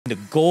The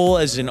goal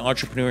as an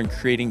entrepreneur in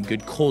creating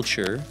good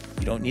culture,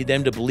 you don't need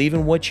them to believe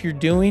in what you're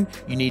doing.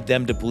 You need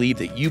them to believe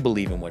that you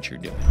believe in what you're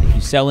doing. If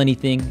you sell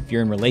anything, if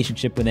you're in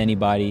relationship with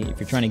anybody, if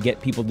you're trying to get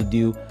people to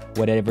do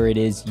whatever it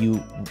is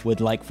you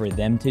would like for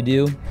them to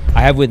do.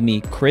 I have with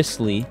me Chris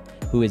Lee,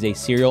 who is a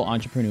serial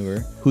entrepreneur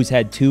who's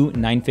had 2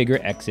 9-figure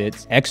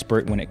exits,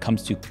 expert when it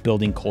comes to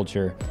building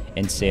culture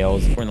and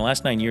sales. In the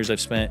last 9 years, I've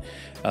spent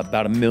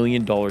about $1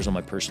 million on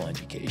my personal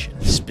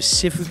education,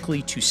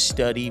 specifically to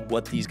study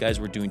what these guys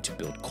were doing to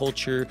build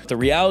culture. The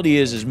reality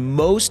is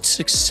most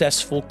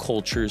successful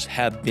cultures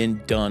have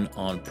been done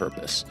on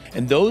purpose.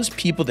 And those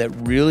people that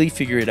really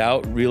figure it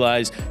out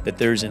realize that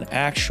there's an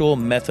actual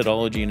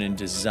methodology and a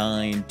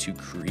design to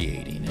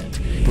creating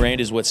it. Brand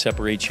is what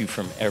separates you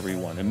from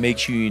everyone. It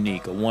makes you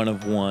unique, a one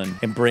of one.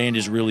 And brand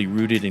is really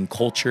rooted in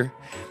culture.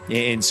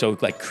 And so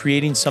like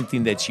creating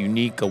something that's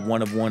unique, a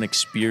one-of-one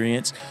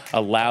experience,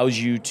 allows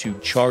you to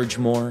charge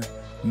more,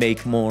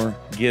 make more,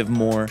 give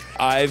more.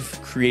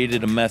 I've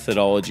created a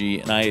methodology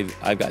and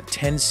I've got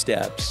 10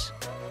 steps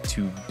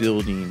to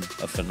building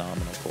a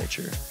phenomenal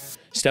culture.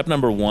 Step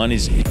number 1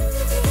 is...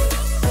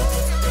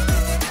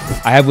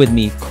 I have with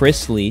me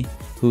Chris Lee,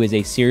 who is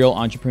a serial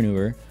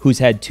entrepreneur who's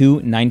had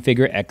 2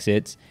 9-figure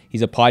exits.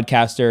 He's a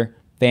podcaster,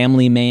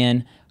 family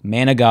man,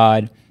 man of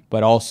God,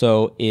 but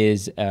also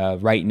is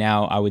right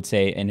now, I would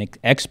say, an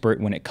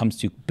expert when it comes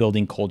to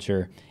building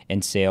culture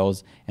and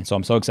sales. And so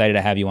I'm so excited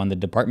to have you on the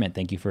department.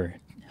 Thank you for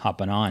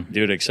hopping on.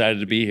 Dude, excited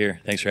to be here.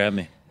 Thanks for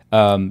having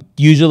me.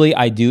 Usually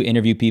I do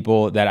interview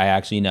people that I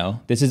actually know.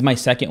 This is my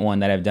second one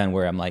that I've done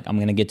where I'm like, I'm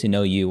going to get to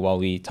know you while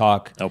we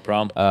talk. No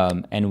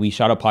problem. And we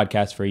shot a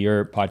podcast for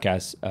your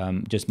podcast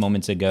just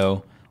moments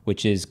ago,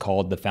 which is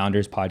called The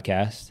Founders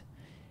Podcast.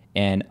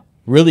 And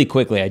really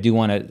quickly, I do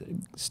want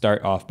to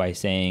start off by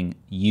saying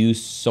you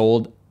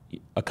sold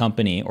a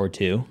company or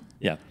 2.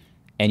 Yeah.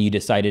 And you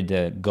decided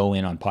to go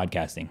in on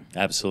podcasting.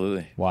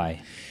 Absolutely.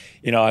 Why?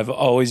 You know, I've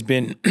always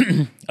been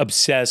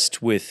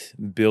obsessed with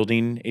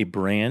building a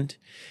brand.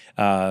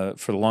 For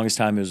the longest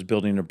time, it was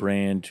building a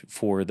brand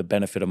for the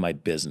benefit of my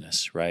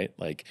business, right?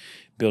 Like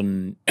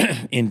building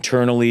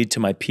internally to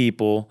my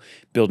people,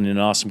 building an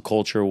awesome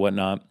culture,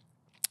 whatnot.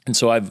 And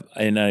so I've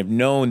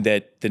known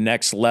that the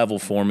next level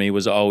for me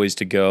was always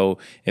to go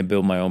and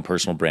build my own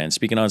personal brand,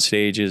 speaking on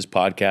stages,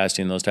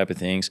 podcasting, those type of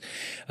things,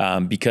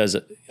 because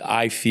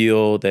I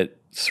feel that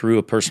through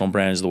a personal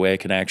brand is the way I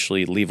can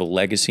actually leave a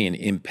legacy and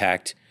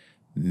impact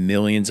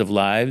millions of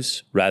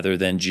lives rather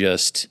than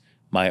just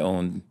my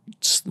own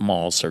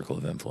small circle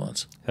of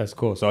influence. That's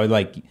cool. So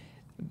like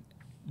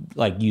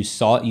you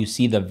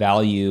see the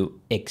value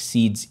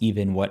exceeds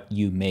even what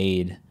you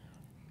made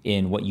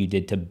in what you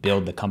did to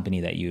build the company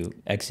that you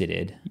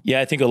exited.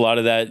 Yeah, I think a lot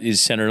of that is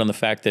centered on the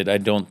fact that I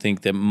don't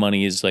think that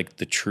money is like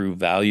the true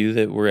value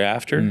that we're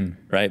after,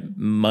 right?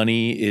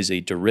 Money is a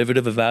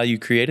derivative of value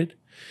created,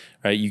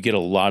 right? You get a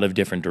lot of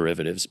different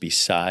derivatives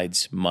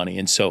besides money.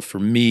 And so for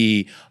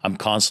me, I'm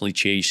constantly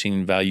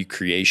chasing value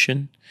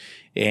creation.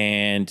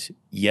 And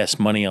yes,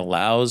 money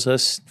allows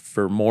us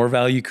for more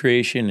value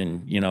creation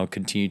and, you know,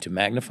 continue to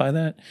magnify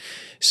that.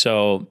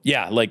 So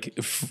yeah, like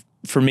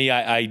for me,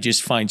 I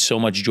just find so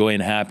much joy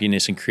and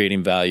happiness in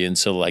creating value. And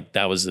so like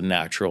that was the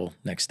natural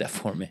next step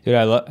for me. Dude,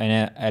 I love,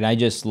 and I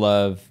just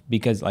love,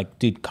 because like,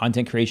 dude,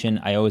 content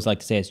creation, I always like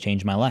to say it's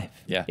changed my life.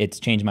 Yeah.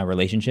 It's changed my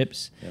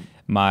relationships. Yep.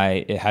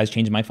 It has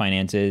changed my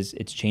finances.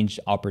 It's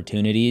changed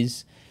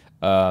opportunities.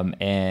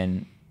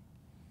 And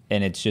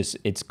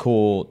it's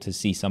cool to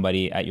see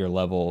somebody at your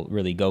level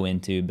really go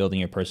into building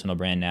your personal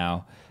brand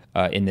now,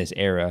 in this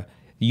era.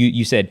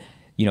 You said,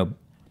 you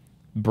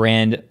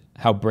know,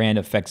 how brand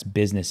affects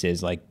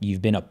businesses. Like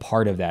you've been a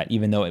part of that,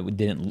 even though it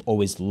didn't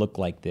always look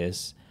like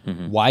this.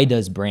 Why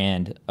does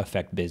brand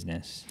affect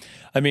business?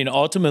 I mean,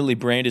 ultimately,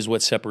 brand is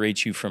what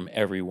separates you from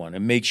everyone. It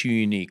makes you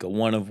unique, a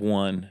one of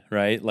one,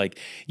 right? Like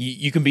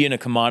you can be in a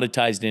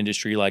commoditized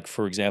industry, like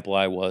for example,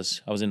 I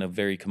was in a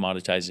very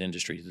commoditized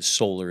industry, the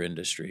solar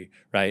industry,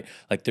 right?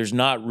 Like there's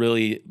not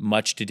really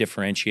much to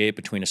differentiate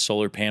between a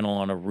solar panel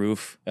on a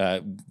roof,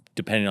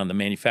 depending on the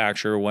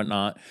manufacturer or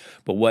whatnot.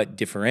 But what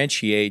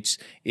differentiates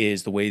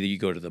is the way that you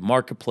go to the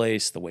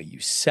marketplace, the way you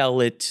sell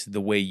it,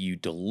 the way you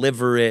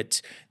deliver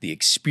it, the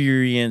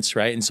experience,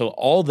 right? And so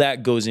all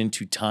that goes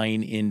into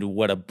tying into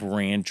what a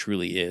brand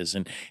truly is.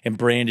 And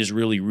brand is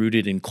really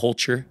rooted in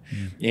culture.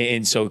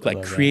 And so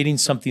like creating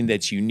something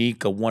that's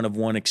unique, a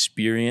one-of-one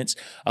experience,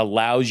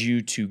 allows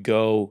you to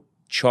go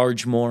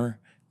charge more,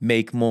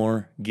 make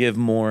more, give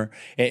more.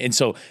 And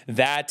so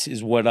that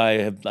is what I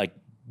have like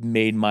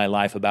made my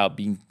life about,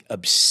 being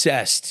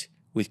obsessed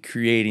with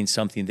creating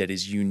something that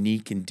is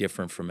unique and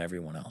different from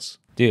everyone else.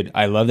 Dude,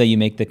 I love that you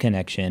make the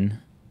connection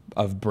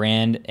of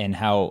brand and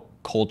how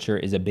culture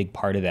is a big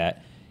part of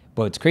that.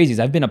 But what's crazy is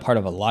I've been a part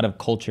of a lot of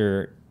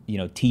culture, you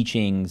know,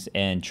 teachings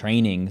and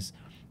trainings,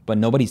 but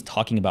nobody's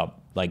talking about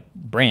like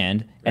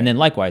brand. And then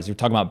likewise, we're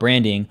talking about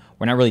branding.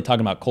 We're not really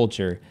talking about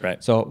culture.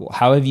 Right. So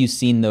how have you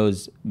seen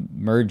those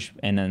merge,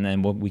 and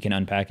then we can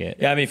unpack it?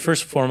 Yeah, I mean,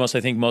 first and foremost,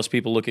 I think most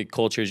people look at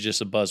culture as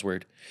just a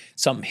buzzword,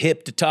 something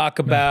hip to talk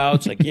about.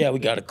 It's like, yeah, we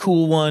got a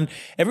cool one.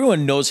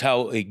 Everyone knows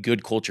how a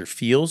good culture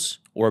feels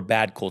or a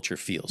bad culture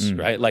feels,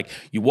 right? Like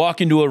you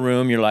walk into a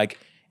room, you're like,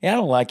 yeah, I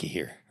don't like it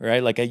here,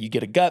 right? Like you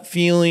get a gut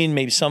feeling,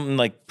 maybe something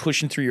like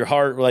pushing through your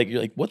heart. Like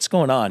you're like, what's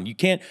going on? You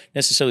can't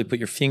necessarily put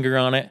your finger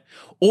on it.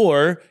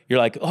 Or you're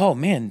like, oh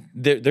man,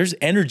 there's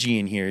energy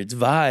in here. It's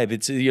vibe.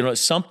 It's, you know,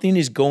 something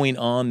is going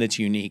on that's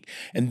unique.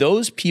 And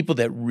those people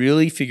that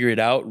really figure it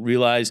out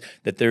realize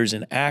that there's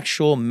an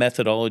actual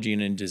methodology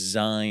and a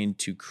design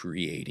to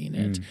creating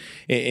it.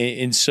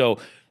 And so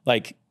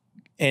like,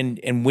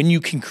 and when you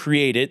can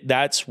create it,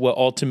 that's what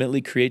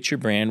ultimately creates your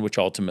brand, which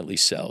ultimately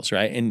sells,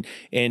 right? And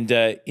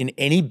in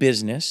any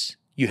business,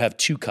 you have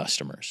two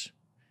customers.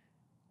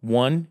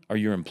 One are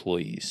your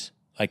employees.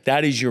 Like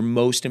that is your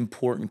most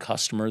important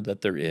customer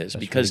that there is.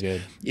 That's because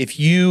really if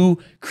you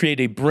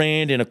create a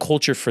brand and a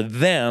culture for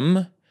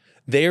them,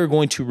 they are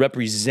going to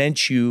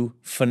represent you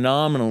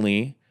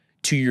phenomenally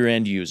to your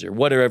end user,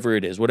 whatever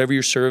it is, whatever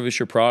your service,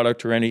 your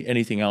product, or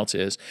anything else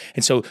is.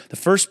 And so the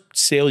first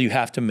sale you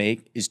have to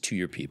make is to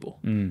your people,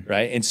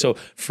 right? And so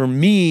for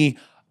me,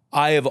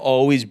 I have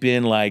always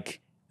been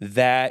like,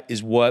 that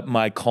is what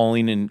my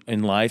calling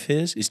in life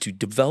is to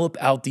develop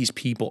out these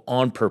people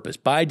on purpose,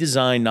 by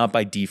design, not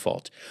by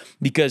default.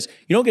 Because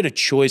you don't get a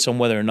choice on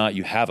whether or not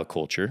you have a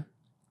culture,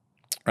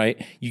 right?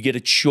 You get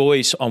a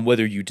choice on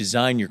whether you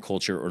design your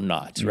culture or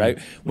not, right?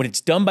 When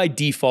it's done by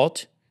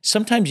default,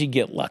 sometimes you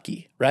get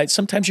lucky, right?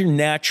 Sometimes you're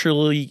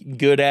naturally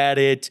good at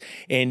it,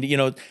 and you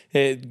know,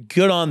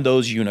 good on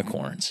those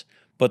unicorns.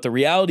 But the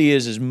reality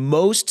is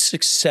most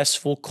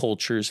successful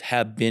cultures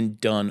have been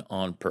done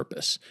on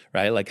purpose,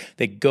 right? Like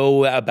they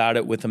go about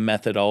it with a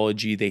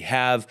methodology. They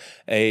have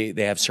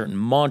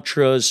certain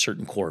mantras,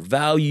 certain core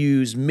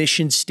values,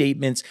 mission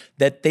statements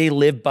that they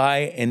live by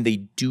and they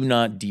do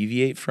not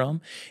deviate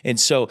from. And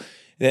so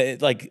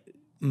like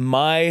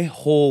my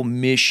whole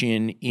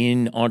mission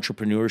in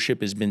entrepreneurship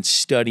has been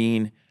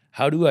studying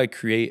how do I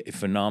create a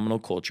phenomenal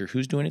culture?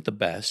 Who's doing it the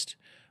best?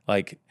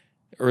 Like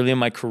early in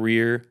my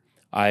career,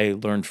 I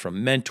learned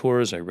from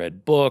mentors, I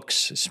read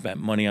books, spent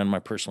money on my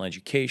personal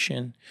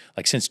education.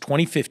 Like since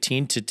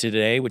 2015 to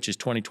today, which is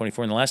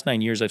 2024, in the last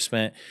 9 years, I've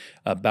spent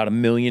about $1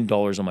 million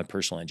on my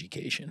personal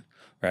education,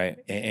 right?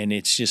 And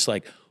it's just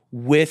like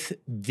with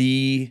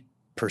the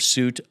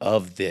pursuit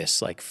of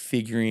this, like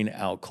figuring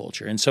out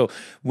culture. And so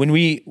when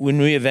we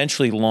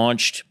eventually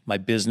launched my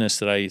business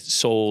that I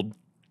sold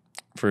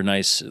for a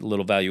nice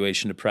little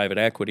valuation to private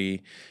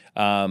equity,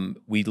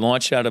 we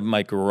launched out of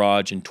my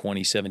garage in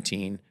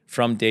 2017.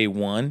 From day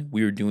one,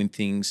 we were doing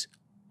things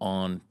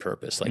on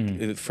purpose,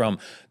 like from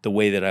the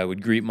way that I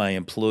would greet my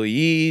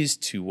employees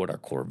to what our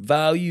core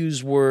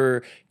values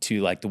were,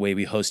 to like the way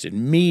we hosted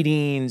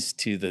meetings,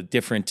 to the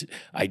different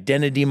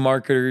identity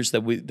marketers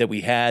that we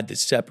had that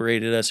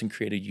separated us and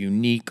created a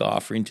unique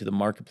offering to the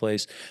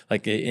marketplace.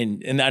 Like,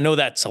 and I know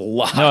that's a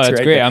lot. No, that's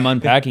right? great. I'm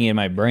unpacking in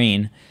my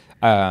brain.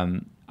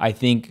 I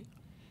think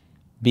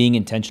being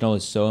intentional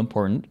is so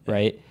important,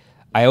 right?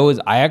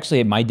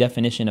 My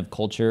definition of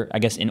culture, I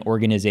guess in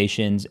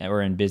organizations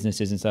or in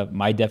businesses and stuff,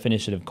 my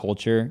definition of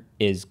culture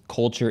is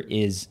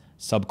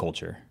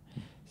subculture.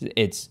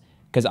 It's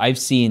because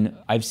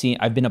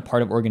I've been a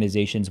part of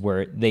organizations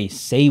where they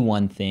say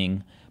one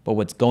thing, but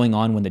what's going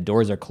on when the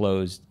doors are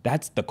closed,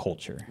 that's the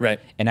culture.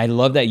 Right. And I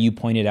love that you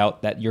pointed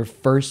out that your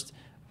first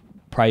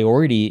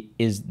priority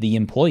is the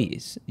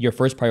employees. Your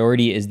first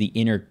priority is the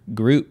inner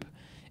group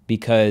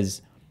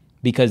because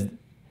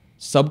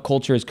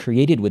subculture is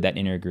created with that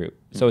inner group.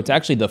 So it's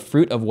actually the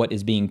fruit of what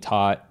is being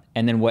taught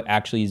and then what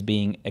actually is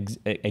being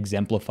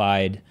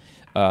exemplified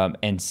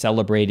and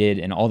celebrated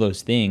and all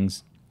those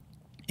things.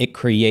 It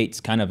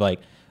creates kind of like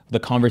the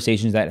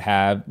conversations that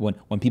have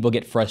when people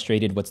get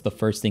frustrated, what's the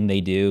first thing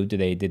they do? Do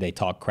they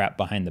talk crap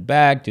behind the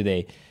back? Do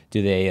they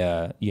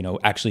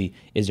actually,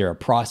 is there a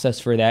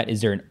process for that?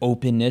 Is there an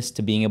openness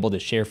to being able to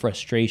share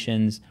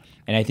frustrations?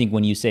 And I think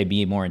when you say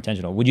be more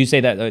intentional, would you say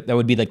that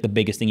would be like the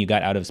biggest thing you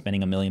got out of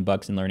spending $1 million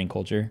in learning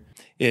culture?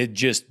 It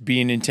just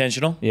being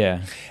intentional?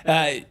 Yeah.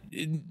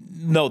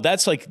 No,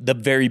 that's like the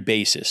very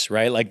basis,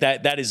 right? Like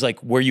that is like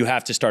where you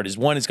have to start is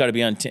one, it's got to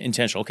be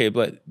intentional. Okay,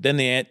 but then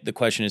the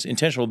question is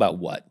intentional about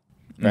what?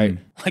 Right?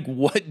 Like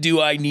what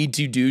do I need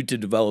to do to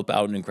develop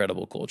out an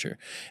incredible culture?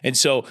 And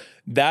so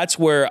that's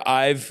where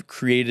I've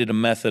created a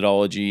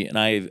methodology and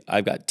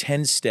I've got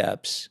 10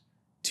 steps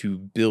to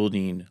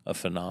building a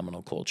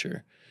phenomenal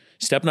culture.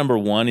 Step number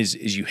one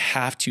is you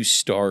have to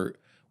start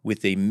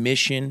with a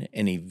mission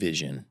and a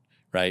vision,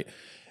 right?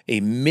 A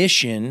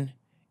mission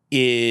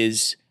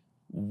is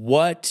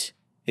what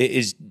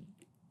is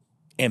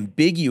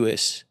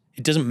ambiguous.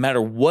 It doesn't matter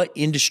what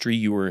industry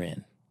you are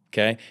in,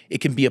 okay?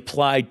 It can be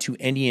applied to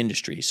any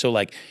industry. So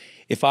like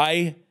if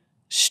I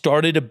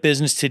started a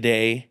business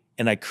today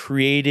and I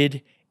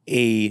created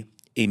a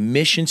a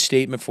mission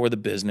statement for the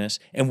business,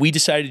 and we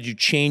decided to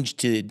change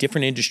to a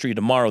different industry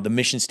tomorrow, the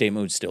mission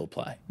statement would still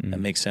apply. That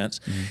makes sense?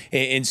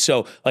 And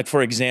so, like,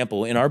 for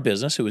example, in our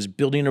business, it was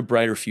building a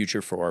brighter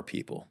future for our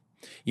people.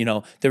 You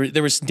know,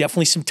 there was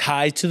definitely some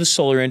ties to the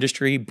solar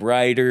industry,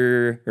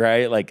 brighter,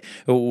 right? Like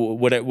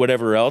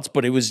whatever else,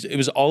 but it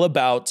was all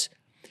about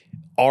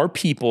our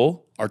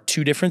people are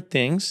two different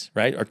things,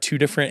 right? Our two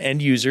different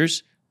end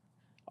users,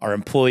 our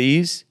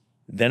employees,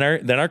 then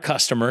our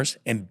customers,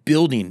 and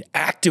building,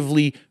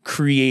 actively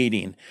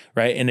creating,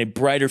 right? And a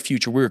brighter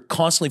future. We're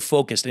constantly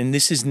focused. And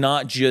this is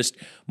not just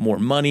more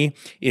money.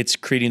 It's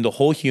creating the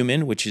whole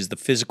human, which is the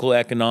physical,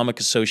 economic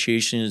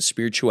association and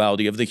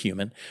spirituality of the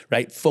human,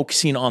 right?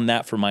 Focusing on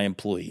that for my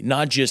employee,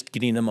 not just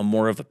getting them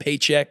more of a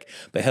paycheck,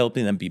 but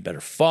helping them be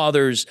better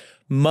fathers,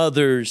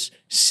 mothers,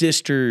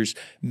 sisters,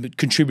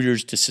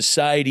 contributors to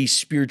society,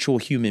 spiritual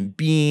human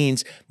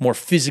beings, more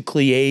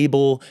physically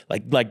able,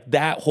 like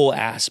that whole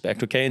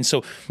aspect. Okay. And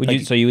so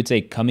so you would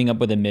say coming up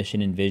with a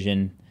mission and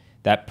vision,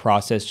 that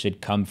process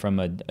should come from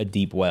a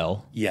deep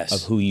well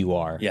of who you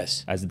are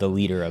as the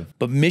leader of.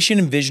 But mission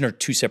and vision are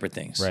two separate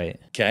things. Right.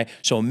 Okay.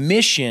 So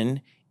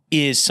mission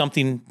is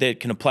something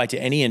that can apply to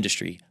any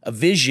industry. A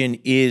vision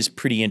is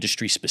pretty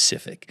industry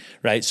specific,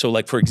 right? So,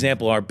 like, for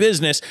example, our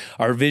business,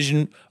 our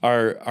vision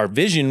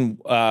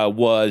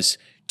was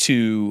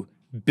to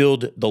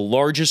build the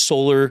largest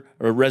solar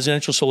or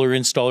residential solar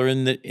installer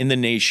in the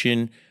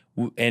nation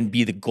and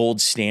be the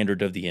gold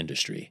standard of the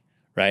industry.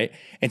 Right.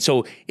 And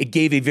so it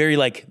gave a very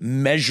like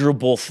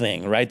measurable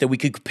thing, right? That we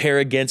could compare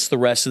against the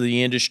rest of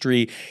the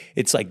industry.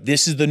 It's like,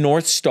 this is the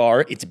North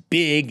Star. It's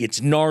big,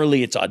 it's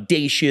gnarly, it's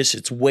audacious,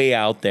 it's way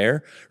out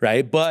there,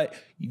 right? But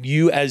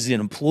you as an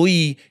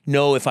employee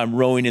know if I'm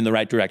rowing in the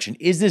right direction.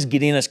 Is this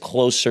getting us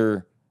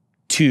closer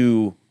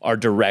to our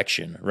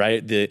direction,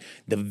 right? The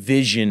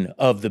vision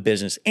of the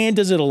business. And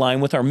does it align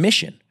with our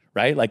mission?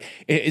 Right? Like,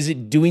 is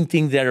it doing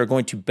things that are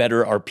going to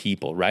better our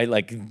people, right?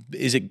 Like,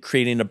 is it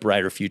creating a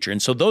brighter future?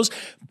 And so those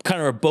kind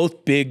of are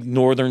both big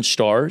northern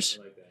stars.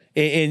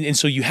 And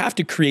so you have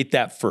to create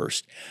that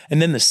first. And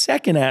then the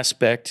second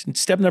aspect,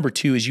 step number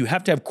 2, is you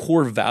have to have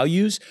core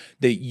values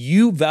that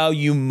you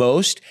value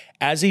most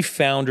as a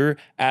founder,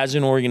 as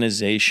an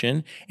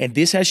organization. And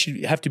this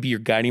should have to be your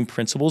guiding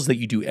principles that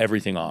you do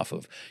everything off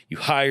of. You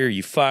hire,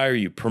 you fire,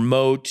 you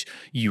promote,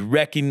 you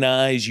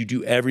recognize, you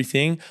do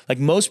everything. Like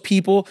most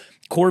people,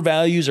 core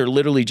values are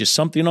literally just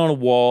something on a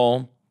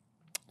wall.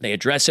 They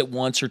address it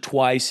once or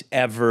twice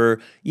ever.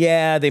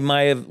 Yeah, they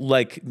might have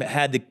like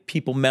had the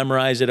people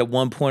memorize it at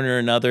one point or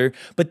another,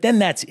 but then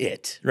that's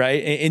it,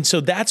 right? And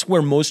so that's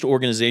where most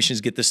organizations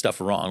get this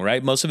stuff wrong,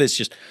 right? Most of it's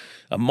just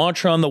a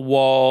mantra on the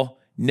wall,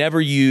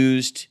 never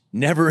used,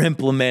 never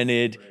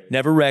implemented,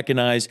 never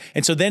recognized.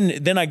 And so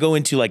then I go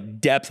into like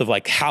depth of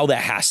like how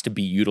that has to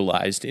be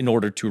utilized in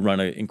order to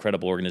run an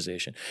incredible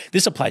organization.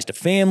 This applies to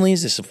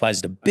families, this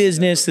applies to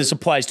business, this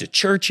applies to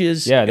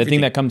churches. Yeah, the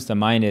thing that comes to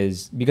mind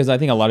is, because I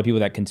think a lot of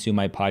people that consume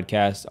my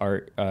podcast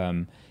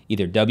are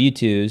either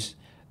W-2s,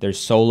 they're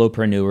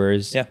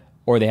solopreneurs,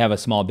 or they have a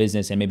small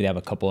business and maybe they have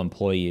a couple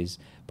employees.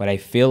 But I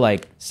feel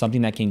like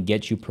something that can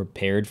get you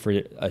prepared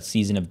for a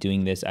season of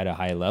doing this at a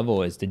high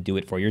level is to do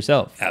it for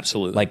yourself.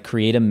 Absolutely. Like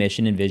create a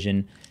mission and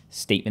vision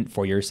statement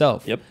for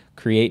yourself. Yep.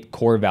 Create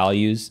core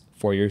values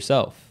for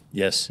yourself.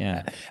 Yes.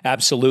 Yeah.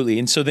 Absolutely.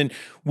 And so then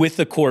with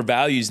the core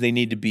values, they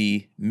need to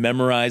be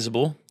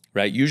memorizable,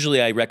 right?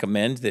 Usually I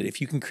recommend that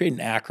if you can create an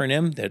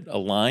acronym that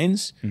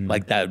aligns,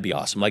 like that would be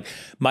awesome. Like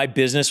my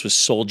business was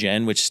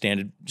SolGen, which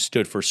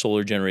stood for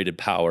solar generated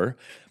power.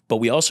 But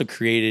we also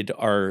created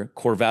our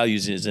core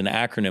values as an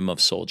acronym of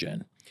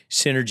SolGen.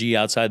 Synergy,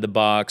 outside the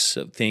box,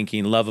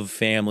 thinking, love of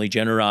family,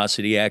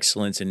 generosity,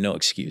 excellence, and no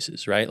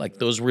excuses, right? Like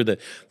those were the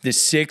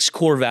 6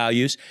 core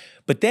values.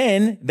 But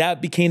then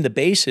that became the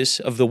basis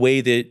of the way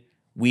that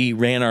we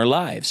ran our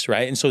lives,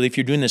 right? And so if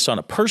you're doing this on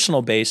a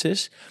personal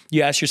basis,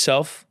 you ask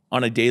yourself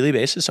on a daily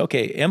basis,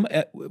 okay,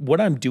 what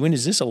I'm doing,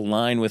 does this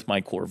align with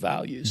my core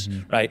values,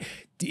 right?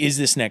 Is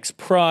this next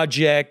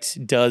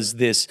project, does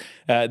this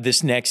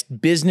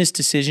next business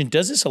decision,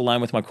 does this align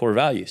with my core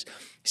values?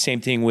 Same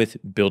thing with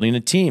building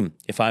a team.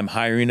 If I'm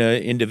hiring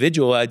an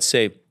individual, I'd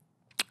say,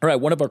 all right,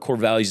 one of our core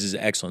values is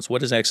excellence. What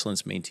does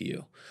excellence mean to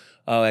you?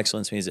 Oh,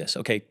 excellence means this.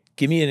 Okay,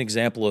 give me an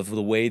example of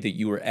the way that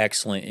you were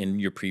excellent in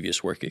your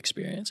previous work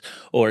experience.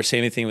 Or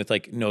same thing with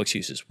like no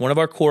excuses. One of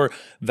our core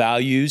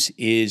values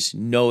is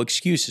no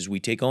excuses. We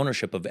take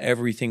ownership of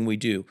everything we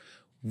do.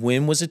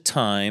 When was a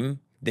time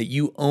that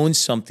you owned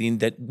something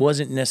that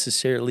wasn't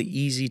necessarily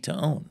easy to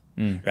own?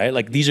 Right?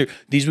 Like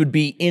these would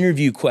be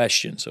interview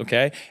questions,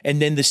 okay?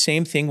 And then the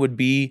same thing would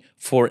be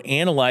for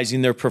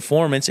analyzing their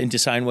performance and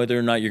deciding whether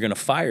or not you're going to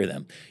fire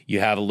them. You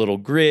have a little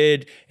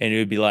grid and it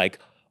would be like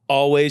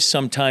always,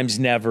 sometimes,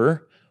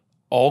 never,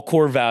 all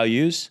core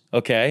values,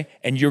 okay?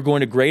 And you're going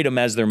to grade them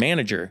as their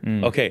manager.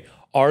 Okay,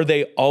 are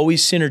they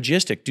always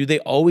synergistic? Do they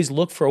always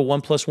look for a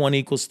 1 +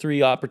 1 =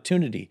 3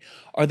 opportunity?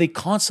 Are they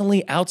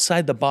constantly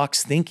outside the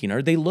box thinking?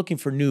 Are they looking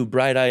for new,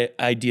 bright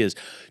ideas?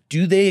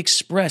 Do they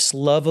express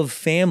love of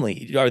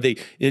family?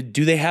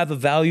 Do they have a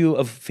value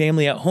of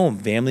family at home,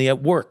 family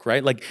at work,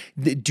 right? Like,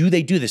 do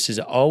they do this? Is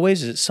it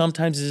always? Is it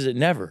sometimes? Is it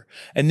never?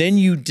 And then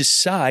you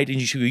decide,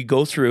 and you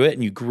go through it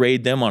and you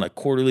grade them on a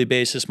quarterly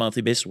basis,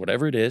 monthly basis,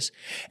 whatever it is.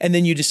 And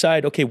then you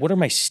decide, okay, what are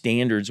my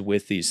standards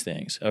with these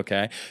things?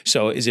 Okay.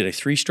 So is it a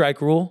 3-strike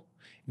rule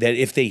that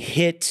if they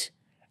hit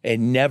a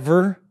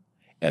never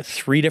at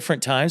 3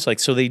 different times,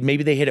 like, so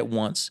maybe they hit it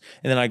once,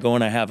 and then I go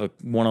and I have a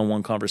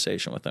one-on-one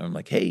conversation with them. I'm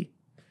like, hey,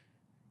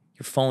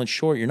 you're falling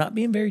short. You're not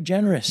being very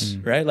generous,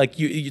 right? Like,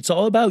 it's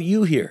all about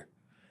you here.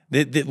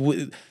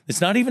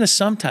 It's not even a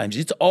sometimes.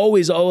 It's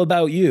always all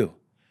about you.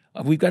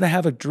 We've got to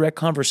have a direct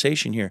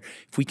conversation here.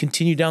 If we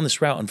continue down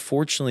this route,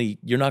 unfortunately,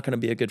 you're not going to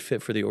be a good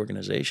fit for the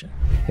organization.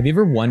 Have you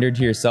ever wondered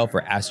to yourself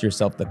or asked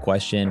yourself the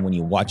question when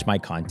you watch my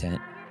content,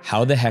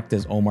 how the heck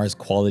does Omar's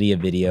quality of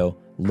video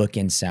look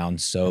and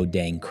sound so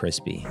dang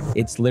crispy?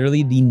 It's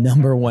literally the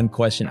 #1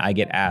 question I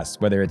get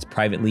asked, whether it's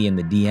privately in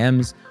the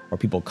DMs or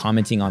people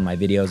commenting on my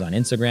videos on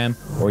Instagram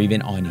or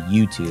even on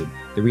YouTube.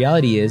 The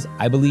reality is,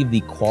 I believe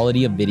the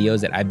quality of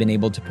videos that I've been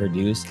able to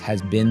produce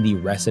has been the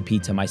recipe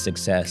to my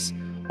success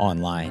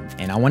online.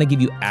 And I want to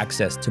give you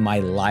access to my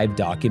live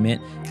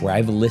document where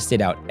I've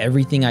listed out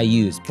everything I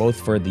use, both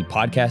for the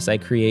podcasts I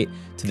create,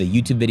 to the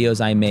YouTube videos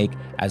I make,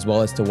 as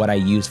well as to what I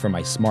use for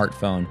my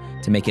smartphone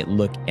to make it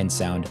look and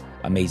sound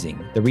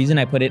amazing. The reason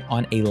I put it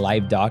on a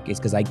live doc is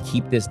because I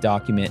keep this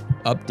document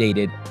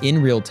updated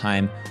in real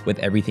time with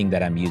everything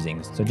that I'm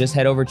using. So just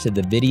head over to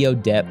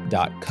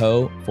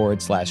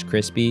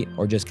thevideodept.co/crispy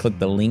or just click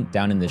the link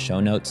down in the show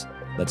notes.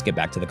 Let's get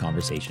back to the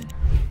conversation.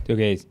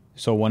 Okay,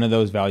 so one of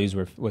those values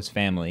was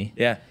family.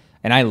 Yeah.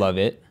 And I love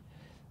it.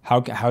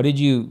 How did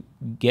you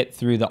get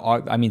through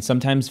I mean,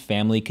 sometimes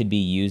family could be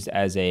used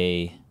as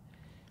a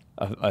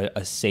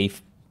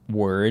safe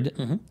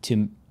word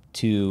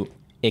to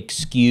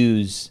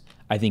excuse,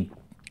 I think,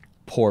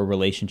 poor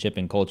relationship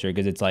and culture,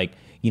 because it's like,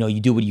 you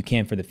do what you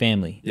can for the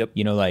family. Yep.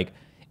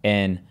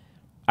 And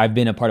I've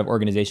been a part of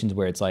organizations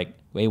where it's like,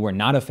 wait, we're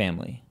not a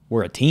family.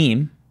 We're a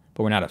team,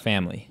 but we're not a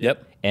family.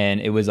 Yep.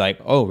 And it was like,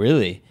 oh,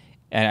 really?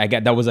 And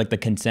that was like the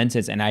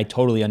consensus. And I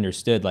totally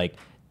understood, like,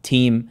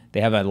 team,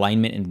 they have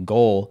alignment and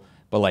goal,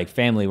 but like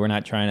family, we're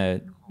not trying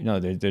to,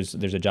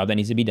 there's a job that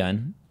needs to be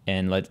done,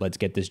 and let's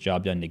get this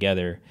job done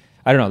together.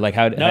 I don't know, like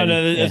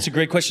that's a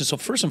great question. So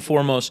first and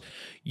foremost,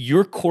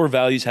 your core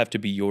values have to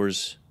be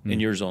yours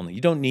and yours only.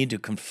 You don't need to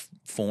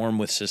conform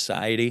with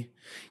society.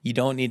 You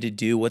don't need to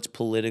do what's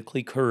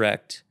politically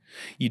correct.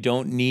 You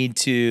don't need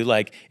to,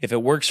 like, if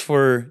it works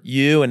for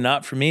you and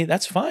not for me,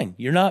 that's fine.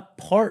 You're not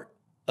part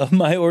of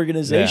my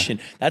organization.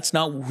 Yeah. That's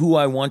not who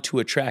I want to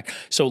attract.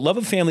 So love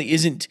of family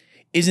isn't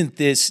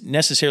this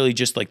necessarily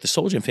just like the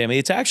Solgen family.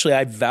 It's actually,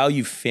 I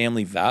value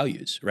family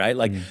values, right?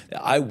 Like,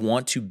 I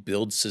want to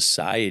build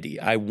society.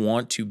 I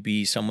want to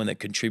be someone that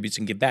contributes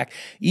and give back.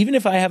 Even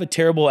if I have a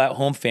terrible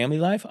at-home family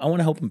life, I want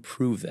to help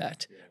improve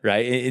that,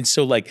 right? And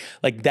so like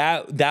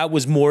that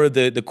was more of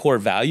the core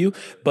value.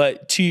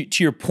 But to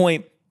your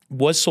point,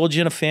 was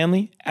Solgen a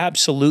family?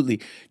 Absolutely.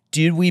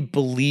 Did we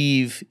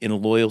believe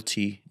in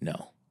loyalty?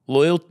 No.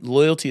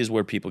 Loyalty is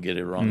where people get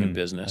it wrong in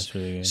business. That's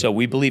really good. So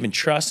we believe in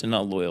trust and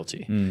not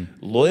loyalty.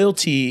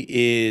 Loyalty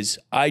is,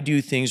 I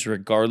do things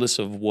regardless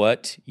of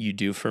what you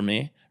do for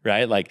me,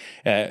 right? Like,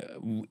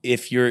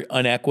 if you're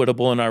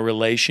unequitable in our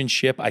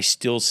relationship, I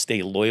still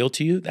stay loyal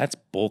to you. That's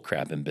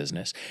bullcrap in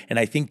business. And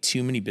I think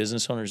too many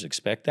business owners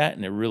expect that,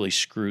 and it really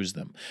screws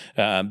them.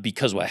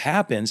 Because what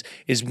happens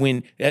is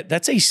when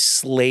that's a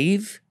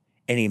slave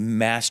and a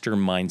master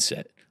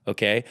mindset,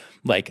 okay?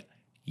 Like,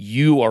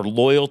 you are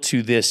loyal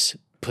to this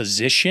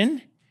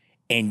position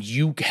and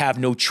you have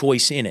no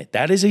choice in it.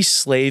 That is a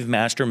slave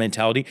master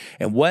mentality.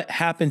 And what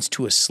happens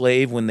to a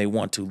slave when they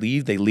want to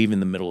leave? They leave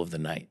in the middle of the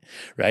night,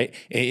 right?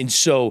 And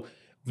so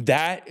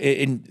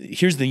and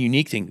here's the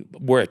unique thing,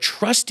 where a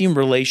trusting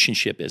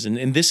relationship is,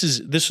 and this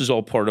is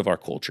all part of our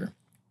culture,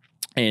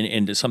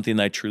 and something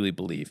that I truly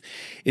believe,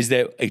 is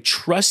that a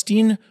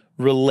trusting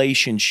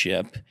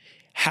relationship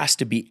has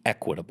to be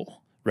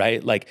equitable,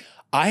 right? Like,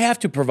 I have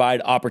to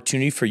provide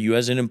opportunity for you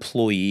as an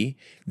employee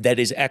that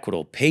is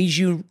equitable, pays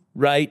you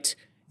right,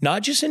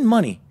 not just in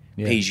money,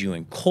 pays you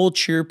in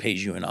culture,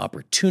 pays you in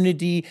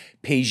opportunity,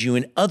 pays you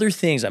in other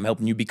things. I'm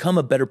helping you become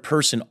a better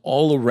person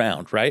all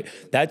around, right?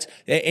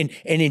 And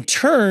in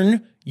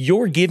turn,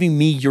 you're giving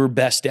me your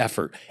best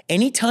effort.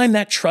 Anytime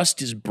that trust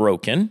is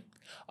broken,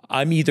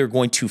 I'm either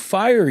going to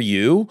fire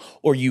you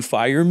or you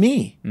fire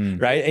me,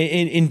 right?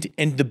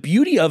 And the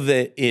beauty of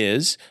it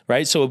is,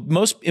 right? So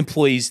most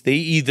employees, they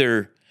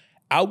either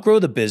outgrow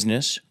the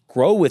business,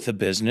 grow with the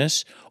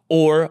business,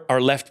 or are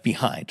left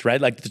behind,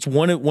 right? Like, it's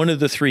one of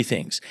the three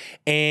things.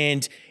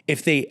 And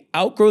if they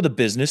outgrow the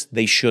business,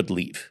 they should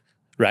leave,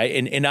 right?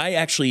 And I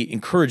actually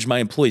encourage my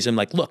employees. I'm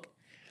like, look,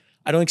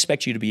 I don't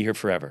expect you to be here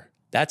forever.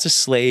 That's a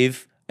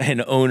slave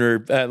and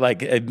owner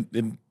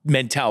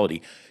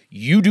mentality.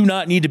 You do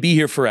not need to be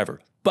here forever,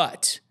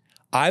 but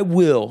I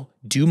will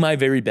do my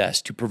very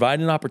best to provide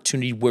an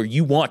opportunity where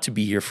you want to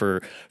be here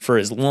for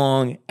as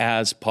long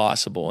as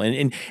possible.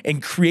 And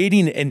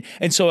creating,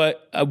 and so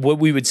what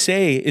we would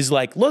say is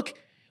like, look,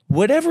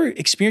 whatever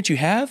experience you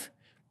have,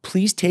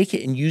 please take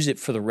it and use it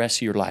for the rest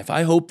of your life.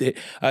 I hope that,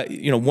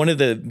 one of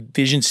the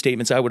vision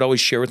statements I would always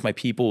share with my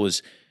people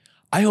is,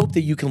 I hope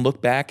that you can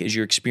look back as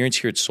your experience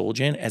here at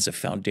SoulGen as a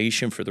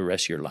foundation for the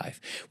rest of your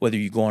life. Whether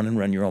you go on and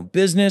run your own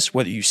business,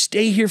 whether you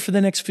stay here for the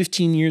next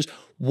 15 years,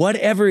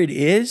 whatever it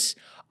is,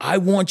 I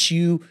want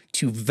you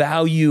to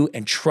value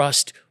and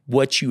trust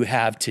what you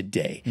have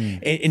today.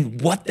 And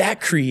what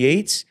that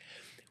creates,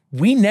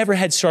 we never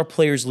had star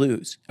players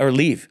lose or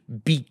leave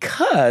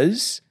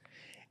because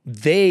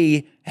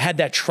they had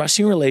that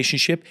trusting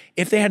relationship.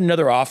 If they had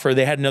another offer,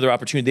 they had another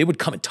opportunity, they would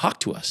come and talk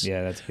to us.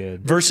 Yeah, that's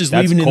good. Versus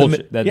that's leaving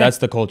culture. in the That's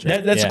the culture.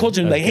 That's the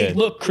culture. Like, hey, good.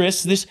 look,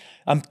 Chris,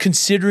 I'm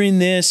considering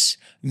this.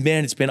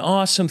 Man, it's been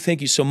awesome.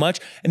 Thank you so much.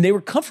 And they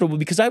were comfortable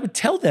because I would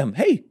tell them,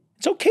 hey,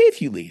 it's okay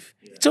if you leave.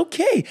 It's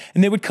okay.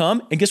 And they would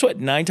come, and guess what?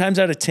 9 times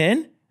out of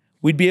 10,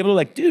 we'd be able to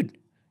like, dude,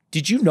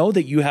 did you know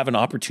that you have an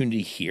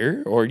opportunity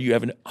here? Or you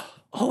have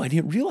oh, I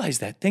didn't realize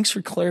that. Thanks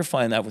for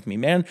clarifying that with me,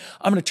 man.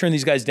 I'm going to turn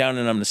these guys down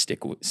and I'm going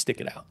to stick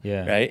it out.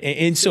 Yeah. Right.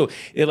 And so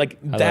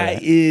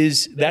that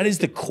is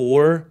the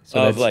core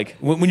of like,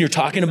 when you're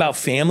talking about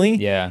family,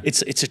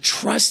 it's a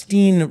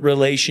trusting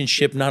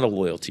relationship, not a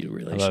loyalty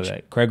relationship. I love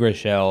that. Craig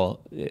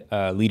Rochelle,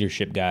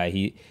 leadership guy,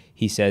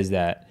 he says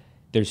that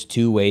there's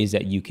 2 ways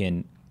that you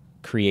can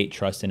create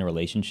trust in a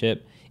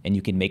relationship, and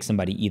you can make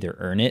somebody either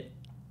earn it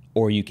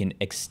or you can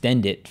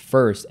extend it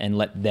first and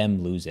let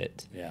them lose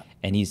it. Yeah.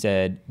 And he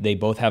said they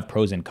both have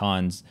pros and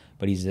cons,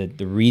 but he said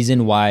the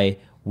reason why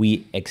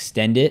we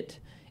extend it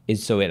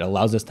is so it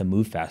allows us to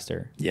move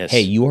faster. Yes.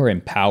 Hey, you are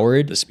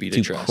empowered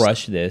to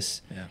crush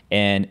this,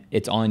 and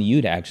it's on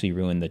you to actually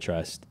ruin the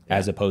trust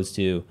as opposed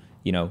to,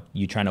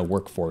 you trying to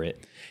work for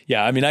it.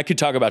 Yeah, I mean, I could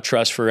talk about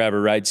trust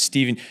forever, right?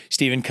 Stephen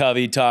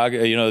Covey talk,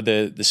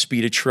 the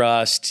speed of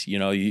trust.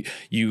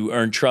 You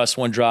earn trust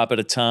 1 drop at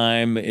a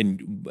time,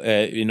 and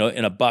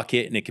in a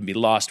bucket, and it can be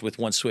lost with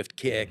 1 swift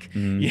kick.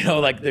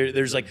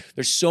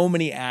 There's so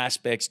many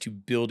aspects to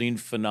building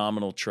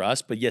phenomenal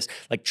trust. But yes,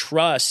 like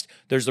trust,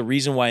 there's the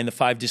reason why in the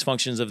 5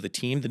 dysfunctions of the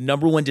team, the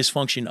number 1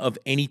 dysfunction of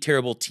any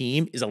terrible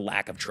team is a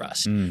lack of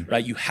trust,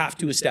 right? You have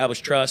to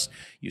establish trust.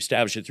 You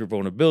establish it through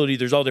vulnerability.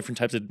 There's all different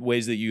types of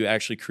ways that you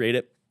actually create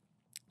it.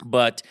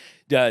 But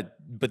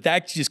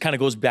that just kind of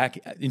goes back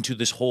into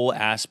this whole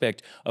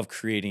aspect of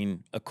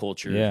creating a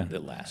culture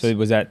that lasts. So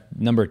was that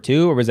number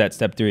 2 or was that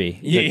step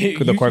 3?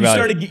 The core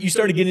values. You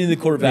started getting into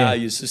the core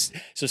values.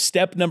 So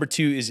step number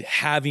 2 is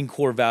having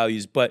core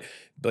values, but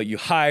you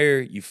hire,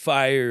 you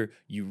fire,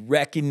 you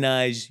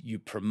recognize, you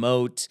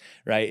promote,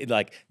 right?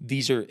 Like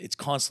it's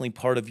constantly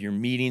part of your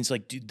meetings.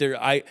 Like, dude,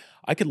 I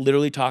could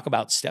literally talk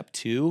about step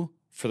 2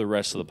 for the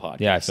rest of the podcast.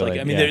 Yeah, I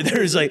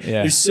feel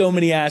there's so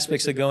many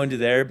aspects that go into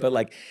there, but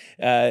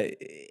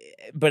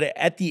but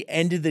at the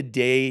end of the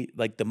day,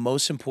 like the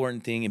most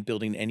important thing in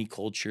building any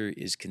culture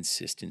is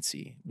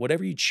consistency.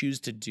 Whatever you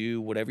choose to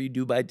do, whatever you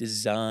do by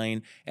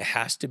design, it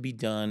has to be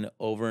done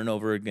over and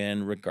over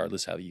again,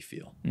 regardless how you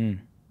feel.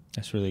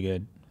 That's really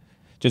good.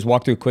 Just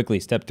walk through quickly.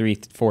 Step 3,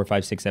 4,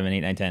 5, 6, 7,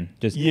 8, 9, 10.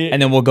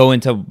 And then we'll go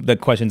into the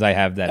questions I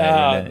have.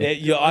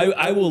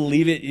 I will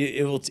leave it.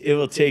 It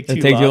will take too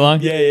long. Take too long?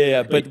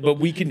 Yeah. But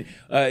we can.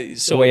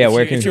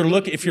 If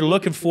you're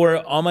looking for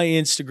it on my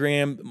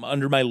Instagram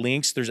under my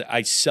links,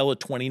 I sell a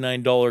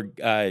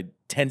 $29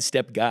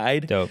 10-step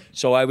guide. Dope.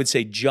 So I would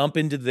say jump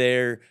into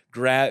there,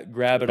 grab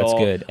it all. That's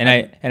good.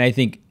 And I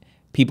think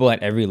people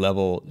at every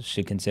level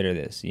should consider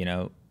this.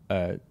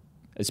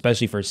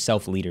 Especially for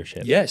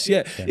self-leadership. Yes,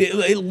 yeah.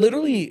 It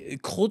literally,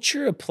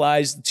 culture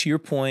applies, to your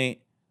point,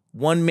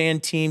 1-man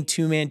team,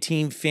 2-man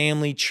team,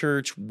 family,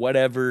 church,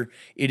 whatever.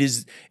 It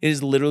is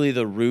literally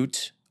the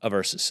root of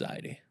our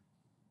society.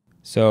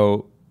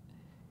 So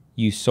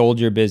you sold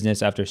your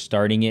business after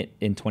starting it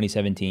in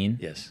 2017?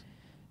 Yes.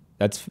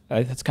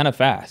 That's kind of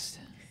fast.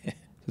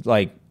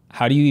 Like,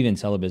 how do you even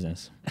sell a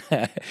business?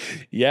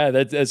 Yeah,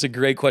 that's a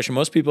great question.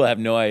 Most people have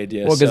no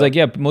idea. Well,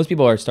 because most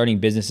people are starting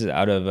businesses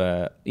out of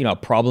a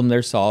problem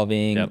they're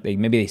solving. Yep.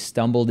 Maybe they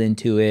stumbled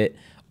into it,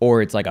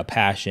 or it's like a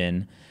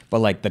passion.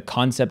 But like the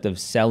concept of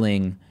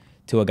selling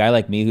to a guy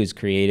like me who's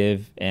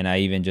creative, and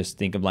I even just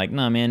think of like,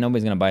 nah, man,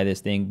 nobody's gonna buy this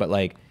thing. But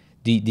like,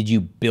 did you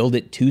build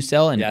it to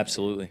sell? Yeah,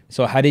 absolutely.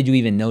 So how did you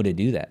even know to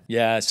do that?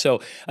 Yeah, so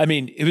I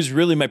mean, it was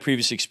really my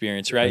previous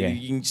experience, right? Okay.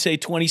 You can say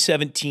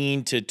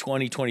 2017 to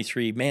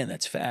 2023, man,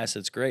 that's fast,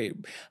 that's great.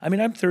 I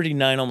mean, I'm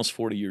 39, almost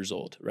 40 years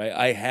old, right?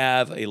 I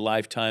have a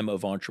lifetime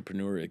of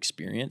entrepreneur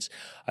experience.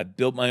 I've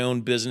built my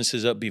own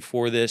businesses up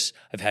before this.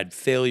 I've had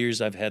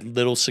failures, I've had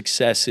little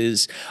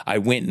successes. I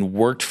went and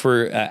worked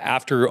for,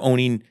 after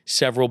owning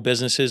several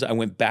businesses, I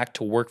went back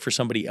to work for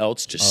somebody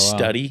else to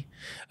study.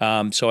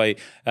 So I,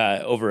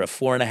 over a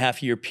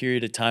 4.5 year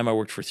period of time. I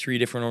worked for 3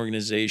 different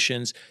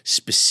organizations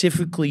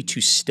specifically to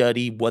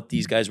study what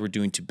these guys were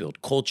doing to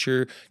build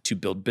culture, to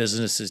build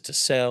businesses to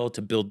sell,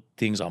 to build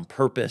things on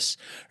purpose,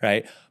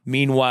 right?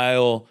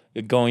 Meanwhile,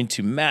 going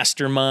to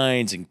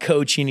masterminds and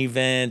coaching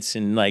events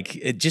and like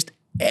just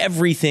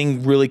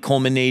everything really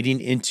culminating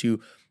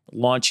into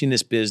launching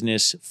this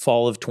business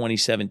fall of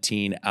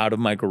 2017 out of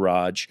my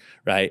garage,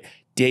 right?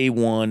 Day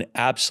one,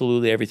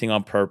 absolutely everything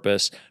on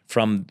purpose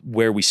from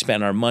where we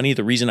spent our money.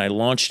 The reason I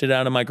launched it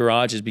out of my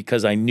garage is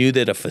because I knew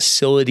that a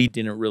facility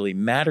didn't really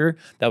matter.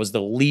 That was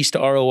the least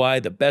ROI.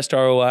 The best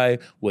ROI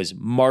was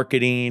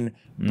marketing,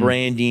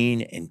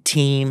 branding, and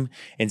team.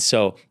 And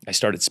so I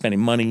started spending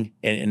money.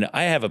 And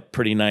I have a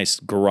pretty nice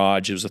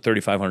garage. It was a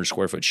 3,500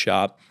 square foot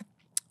shop.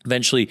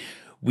 Eventually,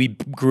 we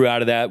grew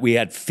out of that. We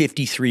had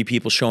 53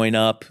 people showing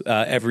up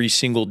every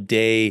single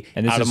day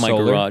out of my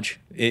garage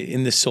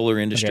in the solar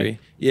industry. Okay.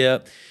 Yeah.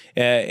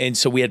 And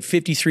so we had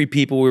 53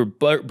 people. We were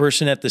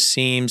bursting at the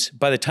seams.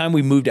 By the time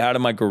we moved out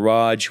of my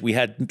garage, we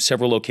had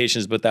several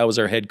locations, but that was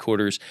our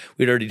headquarters.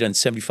 We'd already done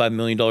 $75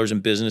 million in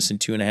business in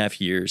 2.5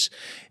 years.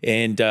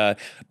 And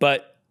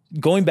but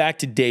going back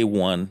to day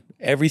one,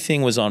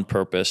 everything was on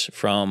purpose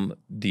from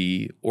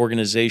the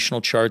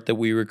organizational chart that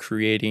we were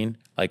creating.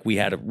 Like we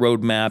had a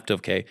roadmap to,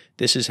 okay,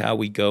 this is how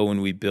we go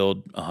when we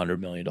build a $100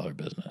 million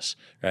business,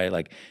 right?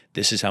 Like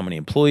this is how many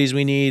employees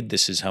we need.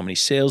 This is how many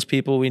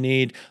salespeople we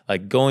need.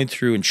 Like going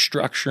through and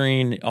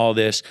structuring all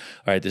this.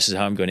 All right, this is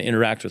how I'm going to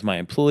interact with my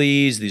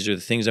employees. These are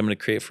the things I'm going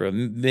to create for a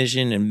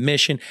vision and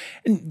mission.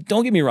 And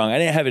don't get me wrong, I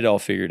didn't have it all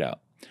figured out.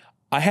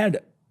 I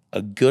had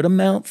a good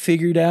amount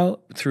figured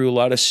out through a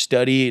lot of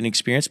study and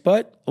experience,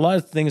 but a lot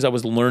of things I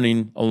was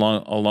learning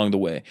along the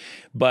way.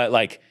 But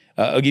like,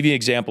 I'll give you an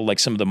example, like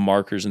some of the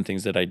markers and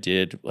things that I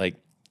did. Like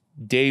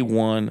day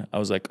one, I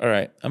was like, all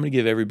right, I'm going to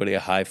give everybody a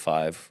high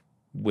five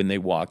when they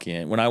walk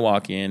in. When I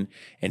walk in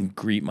and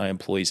greet my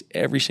employees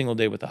every single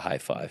day with a high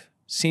five.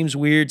 Seems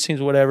weird,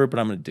 seems whatever, but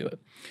I'm going to do it.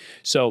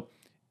 So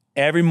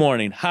every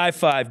morning, high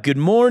five, good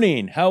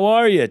morning, how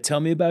are you? Tell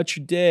me about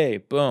your day,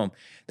 boom.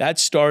 That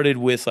started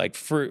with like,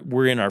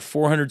 we're in our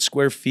 400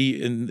 square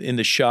feet in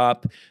the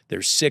shop.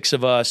 There's 6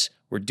 of us.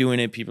 We're doing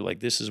it. People are like,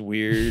 this is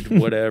weird,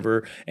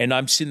 whatever. And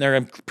I'm sitting there,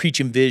 I'm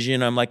preaching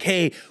vision. I'm like,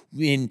 hey,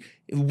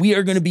 we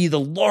are going to be the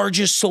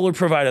largest solar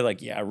provider.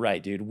 Like, yeah,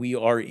 right, dude. We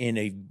are in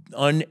a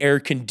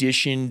unair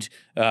conditioned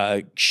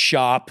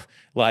shop.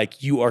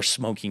 Like you are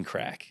smoking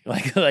crack.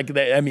 Like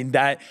that. I mean,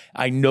 that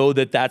I know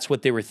that that's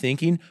what they were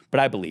thinking, but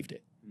I believed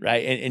it,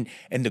 right?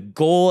 And the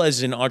goal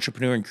as an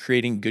entrepreneur in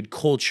creating good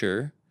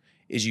culture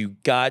is you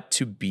got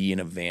to be an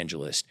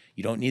evangelist.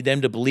 You don't need them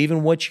to believe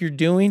in what you're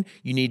doing.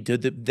 You need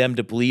them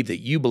to believe that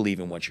you believe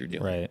in what you're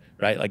doing.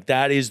 Right? Like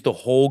that is the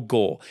whole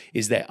goal,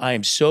 is that I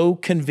am so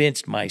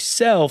convinced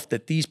myself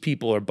that these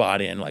people are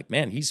bought in. Like,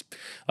 man, he's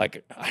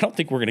like, I don't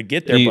think we're going to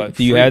get there. Did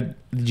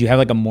you have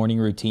like a morning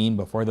routine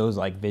before those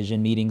like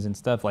vision meetings and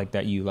stuff like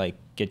that? You like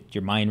get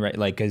your mind right?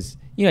 Like, cause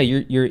you know,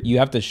 you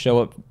have to show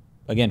up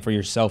again for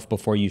yourself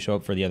before you show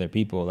up for the other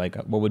people. Like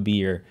what would be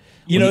your,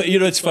 you know,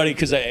 it's funny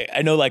because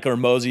I know like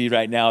Hormozy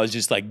right now is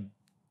just like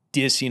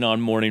dissing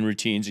on morning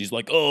routines. He's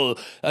like, oh,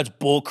 that's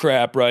bull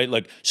crap, right?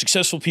 Like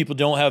successful people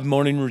don't have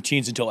morning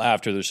routines until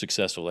after they're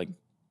successful. Like,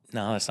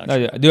 no, that's not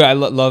true. Dude, I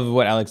love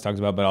what Alex talks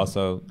about, but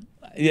also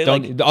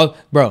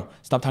bro,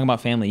 stop talking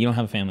about family. You don't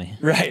have a family.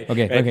 Right.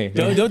 Okay. Right. Okay.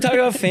 Don't talk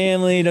about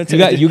family.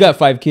 You got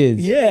 5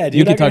 kids. Yeah, dude.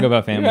 You can talk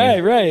about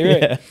family. Right.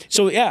 Yeah.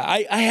 So yeah,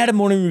 I had a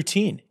morning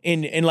routine.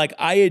 And like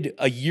I had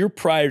a year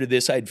prior to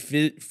this, I had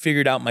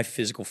figured out my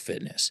physical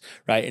fitness,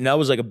 right? And that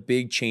was like a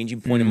big changing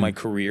point in my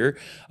career.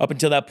 Up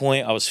until that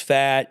point, I was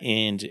fat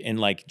and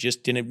like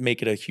just didn't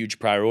make it a huge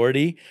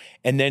priority.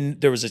 And then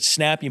there was a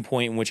snapping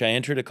point in which I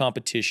entered a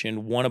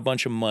competition, won a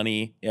bunch of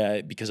money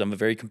because I'm a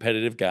very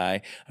competitive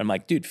guy. I'm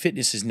like, dude,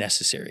 fitness is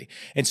necessary.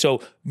 And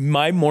so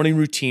my morning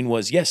routine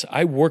was, yes,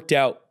 I worked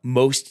out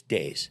most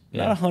days,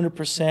 not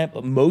 100%,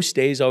 but most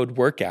days I would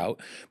work out.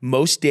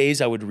 Most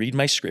days I would read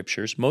my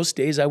scriptures. Most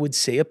days I would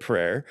say a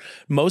prayer.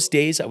 Most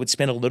days I would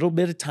spend a little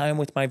bit of time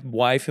with my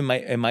wife and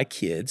my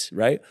kids,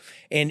 right?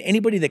 And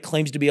anybody that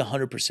claims to be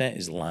 100%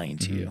 is lying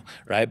to you,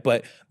 right?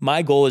 But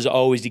my goal is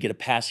always to get a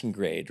passing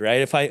grade,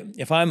 right?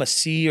 If I'm a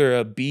C or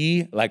a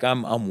B, like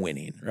I'm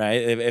winning, right?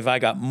 If I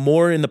got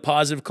more in the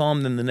positive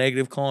column than the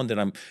negative column,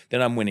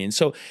 then I'm winning.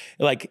 So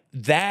like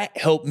that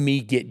helped me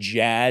get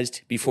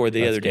jazzed before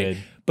the other day.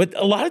 But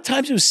a lot of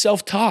times it was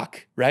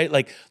self-talk, right?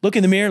 Like look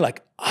in the mirror,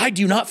 like I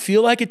do not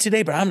feel like it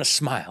today, but I'm gonna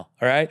smile,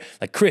 all right?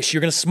 Like Chris,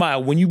 you're gonna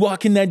smile. When you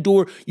walk in that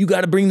door, you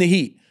gotta bring the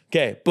heat.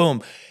 Okay,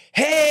 boom.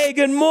 Hey,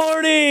 good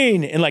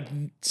morning. And like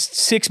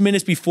 6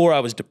 minutes before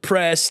I was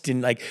depressed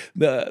and like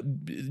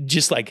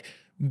just like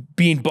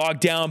being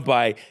bogged down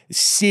by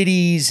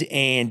cities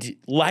and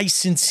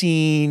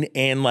licensing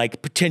and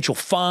like potential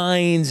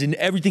fines and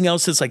everything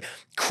else that's like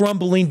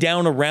crumbling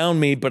down around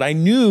me. But I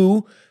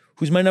knew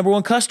who's my number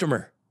one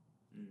customer.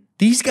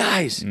 These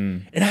guys,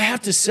 and I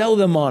have to sell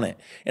them on it,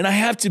 and I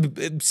have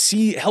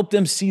to help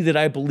them see that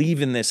I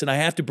believe in this, and I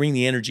have to bring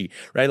the energy,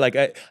 right? Like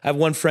I have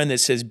one friend that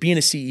says being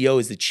a CEO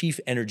is the chief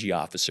energy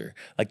officer.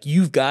 Like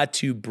you've got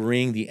to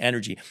bring the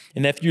energy,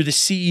 and if you're the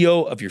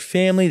CEO of your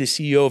family, the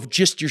CEO of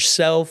just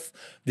yourself,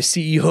 the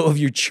CEO of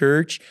your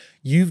church,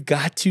 you've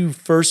got to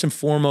first and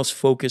foremost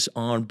focus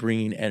on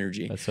bringing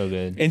energy. That's so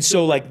good. And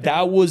so like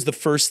that was the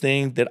first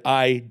thing that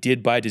I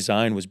did by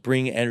design, was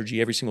bring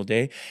energy every single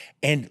day.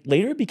 And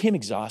later it became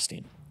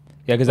exhausting.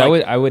 Yeah, because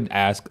I would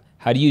ask,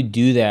 how do you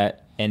do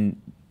that and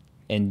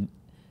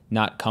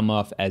not come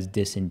off as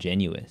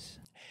disingenuous?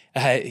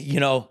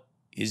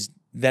 Is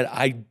that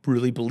I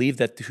really believe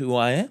that who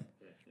I am,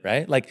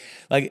 right? Like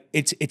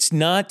it's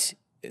not,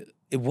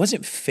 it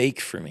wasn't fake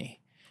for me.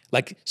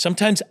 Like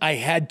sometimes I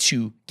had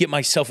to get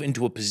myself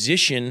into a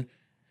position,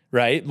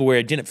 right, where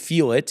I didn't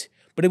feel it,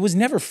 but it was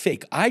never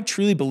fake. I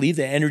truly believe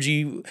that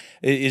energy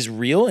is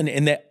real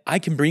and that I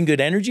can bring good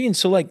energy. And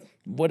so like,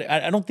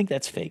 I don't think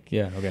that's fake.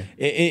 Yeah, okay.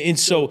 And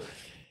so,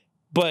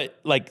 but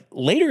like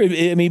later,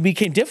 it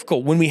became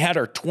difficult when we had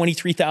our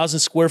 23,000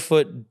 square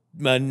foot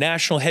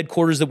national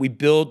headquarters that we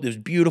built. It was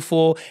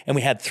beautiful. And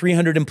we had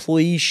 300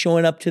 employees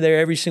showing up to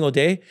there every single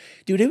day.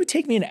 Dude, it would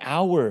take me an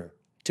hour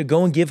to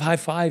go and give high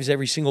fives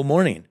every single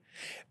morning.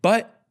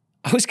 But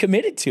I was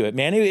committed to it,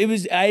 man.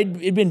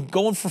 It'd been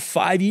going for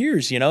 5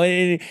 years,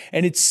 and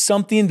it's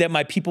something that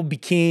my people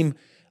became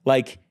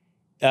like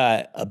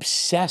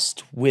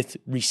obsessed with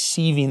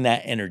receiving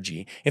that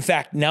energy. In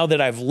fact, now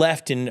that I've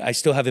left and I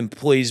still have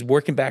employees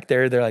working back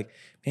there, they're like,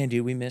 man,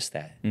 dude, we miss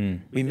that.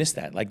 We miss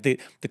that. Like the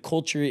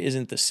culture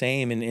isn't the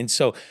same. And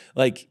so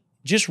like,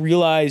 just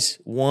realize,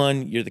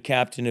 one, you're the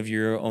captain of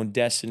your own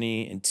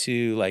destiny. And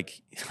two,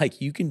 like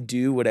you can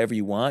do whatever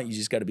you want. You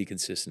just got to be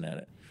consistent at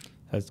it.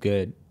 That's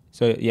good.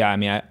 So yeah, I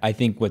mean, I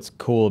think what's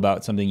cool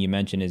about something you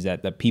mentioned is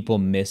that the people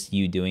miss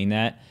you doing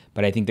that.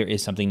 But I think there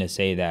is something to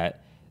say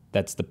that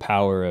that's the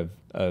power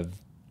of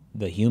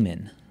the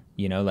human,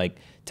 like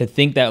to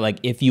think that like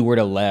if you were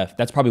to left,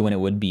 that's probably when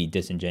it would be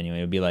disingenuous. It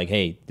would be like,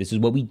 hey, this is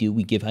what we do.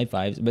 We give high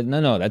fives. But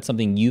no, that's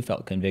something you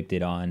felt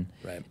convicted on.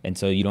 Right. And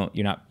so you're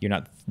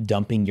not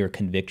dumping your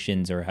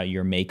convictions or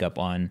your makeup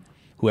on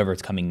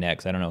whoever's coming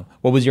next. I don't know.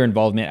 What was your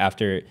involvement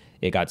after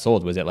it got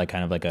sold? Was it like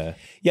kind of like a...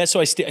 Yeah, so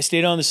I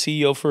stayed on the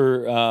CEO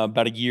for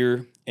about a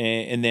year,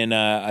 and then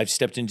I've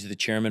stepped into the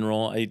chairman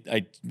role.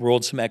 I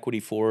rolled some equity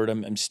forward.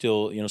 I'm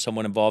still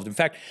somewhat involved. In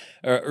fact,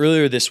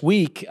 earlier this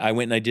week, I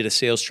went and I did a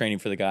sales training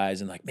for the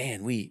guys, and like,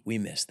 man, we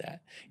missed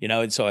that.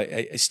 And so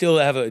I still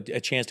have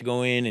a chance to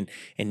go in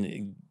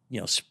and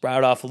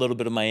sprout off a little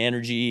bit of my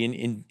energy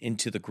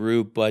into the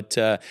group. But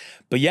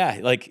yeah,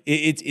 like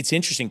it's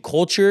interesting.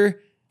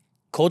 Culture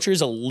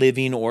is a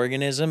living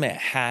organism. It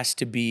has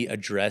to be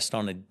addressed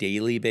on a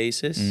daily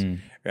basis,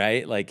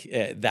 right? Like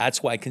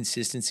that's why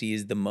consistency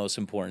is the most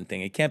important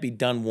thing. It can't be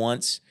done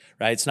once,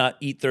 right? It's not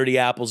eat 30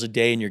 apples a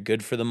day and you're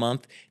good for the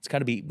month. It's got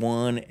to be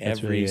one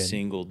every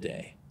single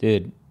day.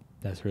 Dude,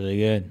 that's really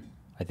good.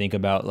 I think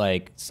about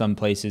like some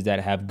places that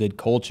have good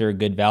culture,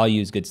 good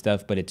values, good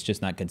stuff, but it's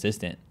just not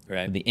consistent.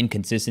 Right. The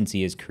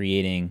inconsistency is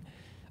creating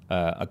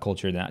a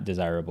culture not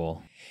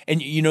desirable. And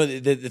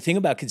the thing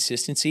about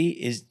consistency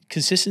is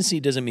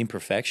consistency doesn't mean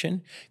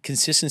perfection.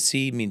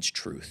 Consistency means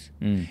truth.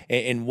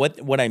 And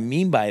what I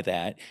mean by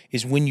that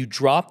is when you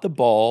drop the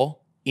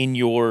ball in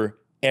your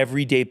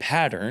everyday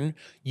pattern,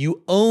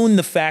 you own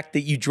the fact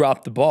that you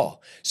dropped the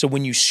ball. So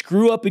when you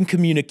screw up in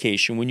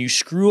communication, when you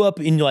screw up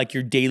in like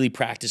your daily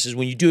practices,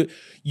 when you do it,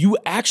 you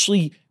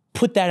actually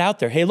put that out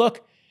there. Hey,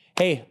 look,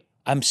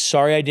 I'm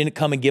sorry I didn't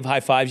come and give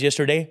high fives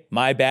yesterday.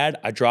 My bad.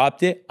 I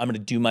dropped it. I'm going to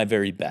do my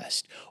very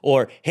best.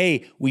 Or,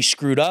 hey, we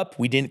screwed up.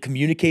 We didn't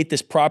communicate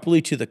this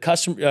properly to the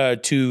customer,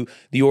 to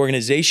the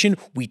organization.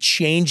 We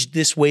changed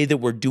this way that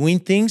we're doing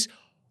things.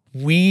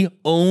 We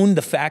own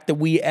the fact that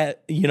we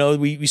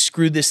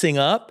screwed this thing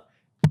up.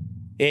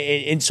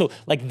 And so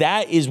like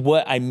that is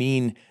what I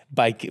mean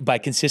by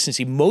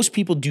consistency. Most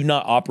people do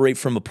not operate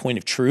from a point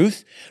of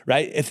truth,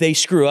 right? If they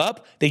screw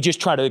up, they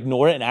just try to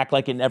ignore it and act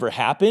like it never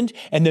happened.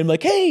 And then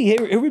like, hey,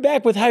 here we're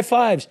back with high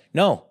fives.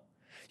 No,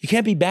 you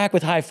can't be back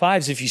with high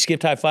fives if you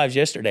skipped high fives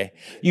yesterday.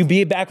 You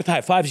be back with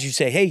high fives. You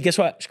say, hey, guess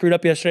what? I screwed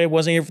up yesterday. I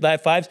wasn't here for the high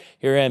fives.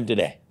 Here I am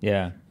today.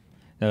 Yeah,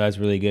 no, that's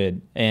really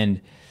good.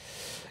 And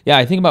yeah,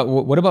 I think about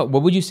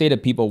what would you say to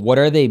people? What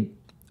are they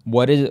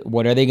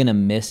going to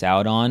miss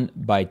out on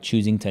by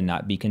choosing to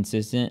not be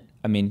consistent?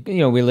 I mean,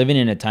 we're living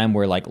in a time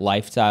where like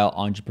lifestyle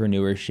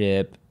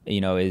entrepreneurship,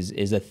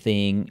 is a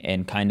thing,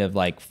 and kind of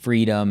like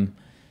freedom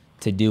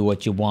to do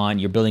what you want.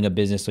 You're building a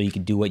business so you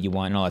can do what you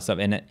want and all that stuff.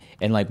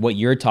 And like what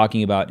you're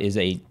talking about is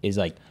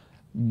like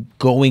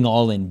going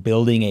all in,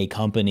 building a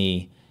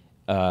company.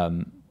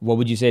 What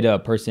would you say to a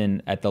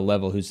person at the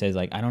level who says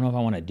like, I don't know if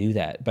I want to do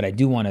that, but I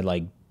do want to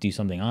like do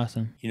something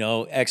awesome?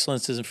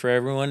 Excellence isn't for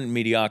everyone.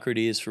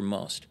 Mediocrity is for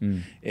most.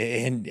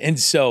 And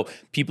so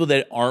people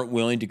that aren't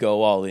willing to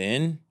go all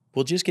in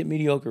will just get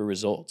mediocre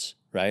results,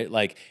 right?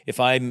 Like if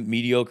I'm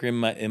mediocre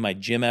in my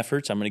gym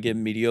efforts, I'm going to get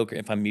mediocre.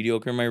 If I'm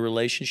mediocre in my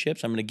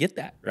relationships, I'm going to get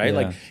that, right?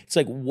 Like it's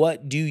like,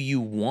 what do you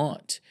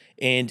want?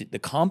 And the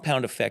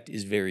compound effect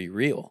is very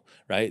real,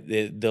 right?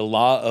 The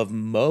law of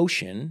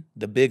motion,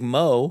 the big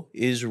mo,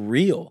 is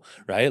real,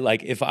 right?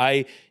 Like if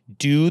I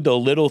do the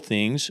little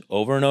things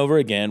over and over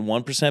again,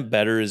 1%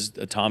 better is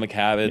Atomic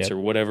Habits or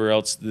whatever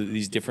else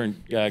these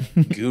different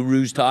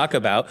gurus talk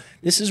about.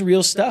 This is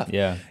real stuff.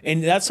 Yeah.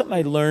 And that's something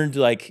I learned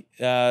like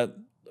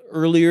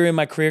earlier in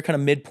my career, kind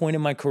of midpoint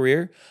in my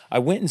career. I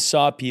went and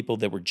saw people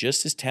that were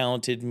just as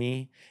talented as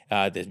me,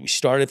 that we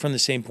started from the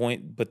same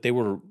point, but they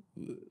were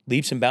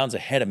leaps and bounds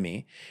ahead of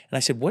me. And I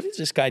said, what is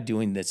this guy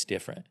doing that's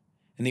different?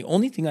 And the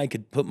only thing I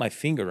could put my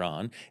finger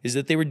on is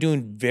that they were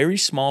doing very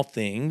small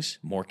things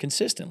more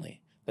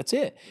consistently. That's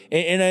it.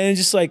 And I'm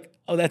just like,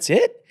 oh, that's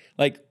it?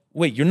 Like,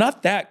 wait, you're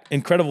not that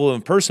incredible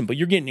in person, but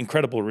you're getting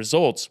incredible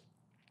results.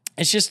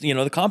 It's just,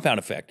 the compound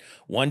effect.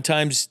 1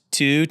 times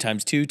 2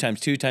 times 2 times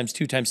 2 times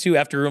 2 times 2.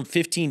 After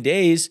 15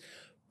 days,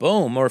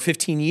 boom, or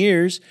 15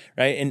 years,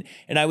 right?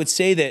 And I would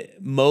say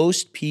that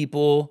most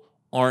people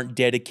aren't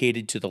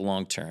dedicated to the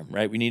long term,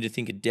 right? We need to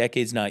think of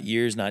decades, not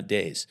years, not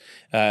days.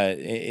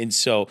 And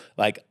so,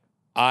 like,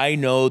 I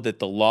know that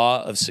the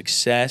law of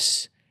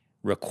success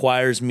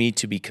requires me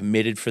to be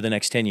committed for the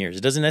next 10 years.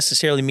 It doesn't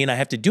necessarily mean I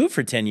have to do it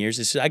for 10 years.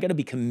 It's just I got to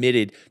be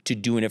committed to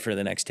doing it for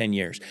the next 10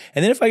 years.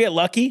 And then if I get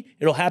lucky,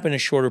 it'll happen in a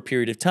shorter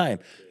period of time.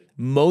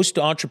 Most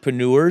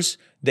entrepreneurs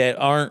that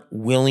aren't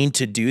willing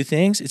to do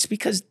things, it's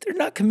because they're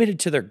not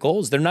committed to their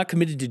goals. They're not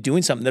committed to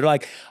doing something. They're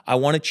like, I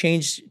want to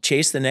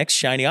chase the next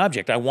shiny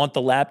object. I want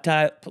the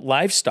laptop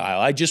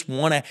lifestyle. I just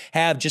want to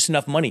have just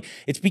enough money.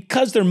 It's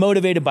because they're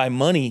motivated by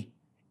money,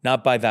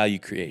 not by value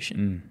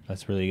creation.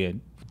 That's really good.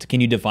 Can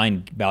you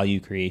define value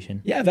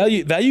creation? Yeah,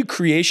 value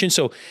creation.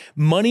 So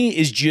money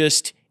is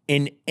just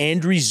an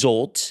end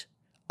result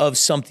of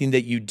something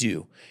that you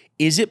do.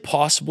 Is it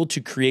possible to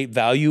create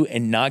value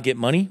and not get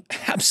money?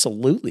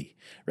 Absolutely,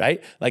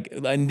 right? Like,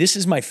 and this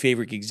is my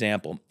favorite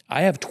example.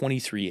 I have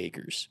 23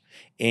 acres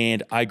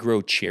and I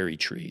grow cherry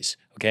trees,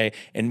 okay?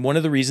 And one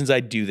of the reasons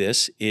I do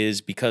this is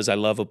because I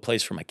love a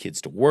place for my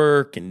kids to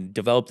work and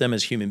develop them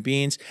as human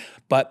beings.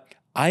 But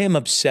I am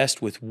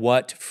obsessed with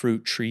what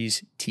fruit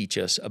trees teach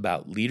us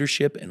about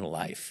leadership and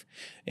life.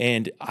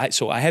 And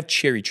so I have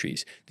cherry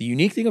trees. The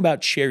unique thing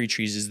about cherry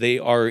trees is they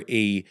are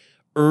a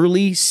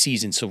early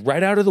season. So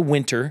right out of the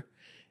winter,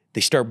 they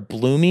start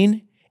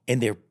blooming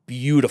and they're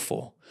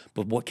beautiful.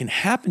 But what can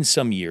happen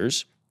some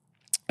years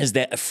is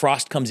that a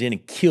frost comes in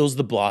and kills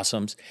the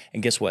blossoms.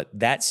 And guess what?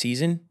 That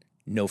season,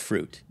 no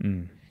fruit.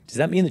 Does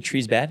that mean the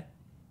tree's bad?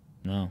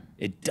 No.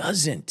 It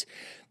doesn't.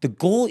 The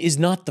goal is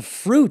not the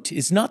fruit.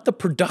 It's not the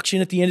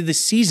production at the end of the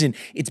season.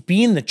 It's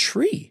being the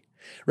tree,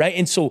 right?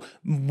 And so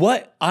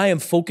what I am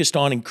focused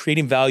on in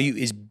creating value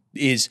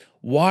is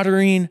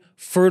watering,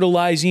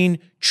 fertilizing,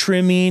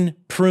 trimming,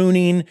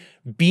 pruning,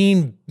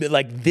 being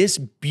like this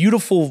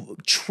beautiful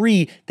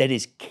tree that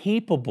is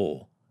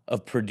capable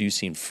of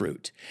producing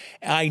fruit.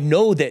 I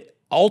know that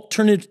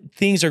alternate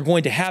things are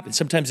going to happen.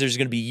 Sometimes there's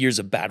going to be years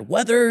of bad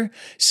weather.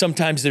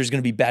 Sometimes there's going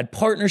to be bad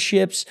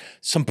partnerships,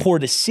 some poor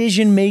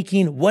decision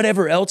making,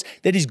 whatever else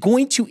that is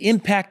going to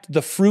impact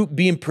the fruit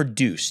being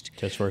produced.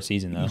 Just for a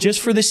season, though. Just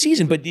for the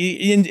season. But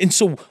and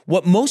so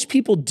what most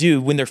people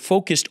do when they're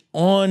focused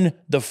on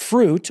the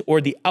fruit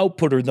or the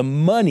output or the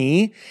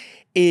money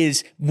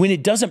is when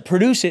it doesn't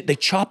produce it, they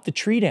chop the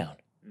tree down.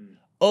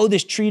 Oh,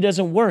 this tree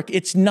doesn't work.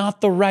 It's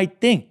not the right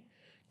thing.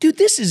 Dude,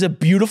 this is a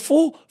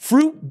beautiful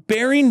fruit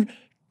bearing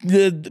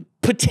the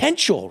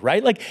potential,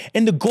 right? Like,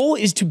 and the goal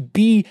is to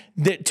be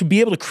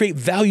able to create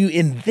value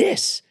in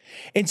this.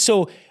 And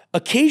so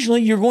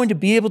occasionally you're going to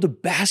be able to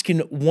bask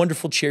in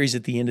wonderful cherries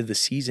at the end of the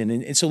season.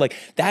 And so like,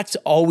 that's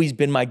always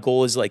been my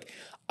goal is like,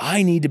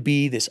 I need to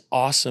be this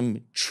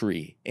awesome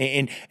tree.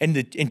 And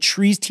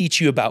trees teach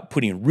you about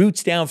putting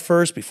roots down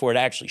first before it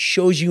actually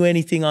shows you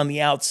anything on the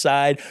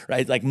outside,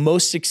 right? Like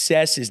most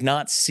success is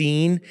not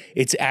seen,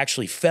 it's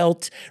actually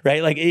felt,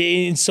 right? Like,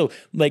 and so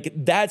like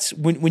that's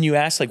when you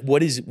ask like,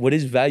 what is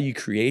value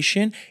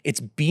creation? It's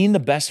being the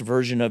best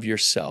version of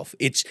yourself.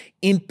 It's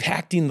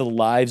impacting the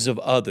lives of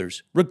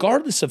others,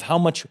 regardless of how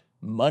much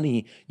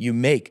money you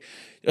make.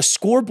 A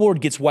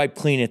scoreboard gets wiped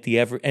clean at the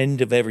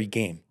end of every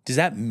game. Does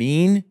that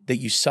mean that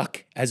you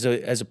suck as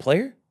a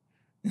player?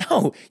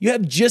 No, you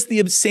have just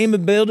the same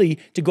ability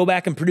to go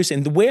back and produce.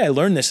 And the way I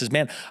learned this is,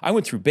 man, I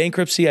went through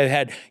bankruptcy. I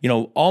had,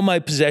 all my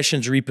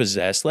possessions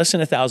repossessed, less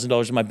than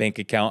 $1,000 in my bank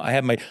account. I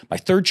had my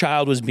third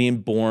child was being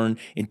born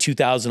in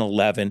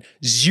 2011,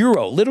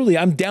 zero. Literally,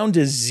 I'm down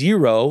to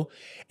zero.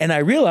 And I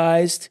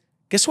realized,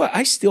 guess what?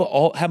 I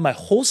still have my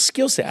whole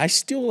skill set. I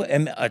still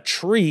am a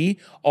tree,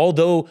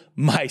 although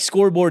my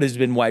scoreboard has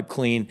been wiped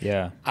clean.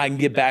 Yeah. I can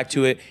get back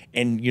to it.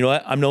 And you know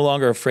what? I'm no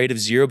longer afraid of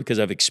zero because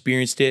I've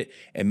experienced it.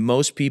 And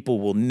most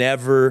people will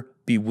never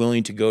be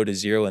willing to go to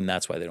zero, and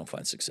that's why they don't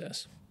find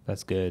success.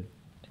 That's good.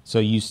 So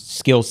you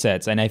skill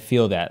sets, and I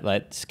feel that.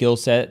 Like skill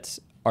sets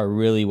are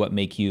really what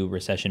make you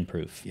recession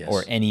proof Yes.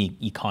 or any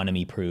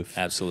economy proof.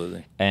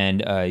 Absolutely.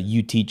 And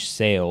you teach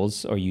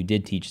sales, or you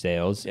did teach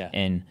sales. Yeah.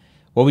 And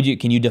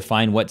can you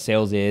define what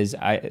sales is?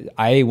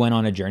 I went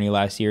on a journey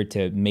last year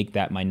to make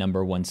that my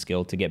number one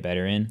skill to get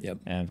better in.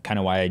 Yep. Kind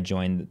of why I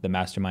joined the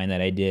mastermind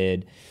that I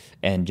did,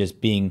 and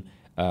just being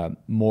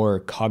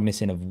more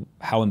cognizant of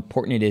how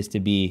important it is to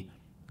be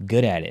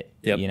good at it.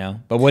 Yep. You know.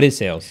 But what is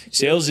sales?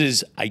 Sales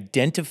is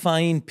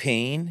identifying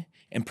pain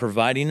and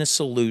providing a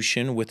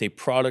solution with a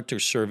product or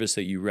service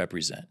that you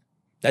represent.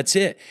 That's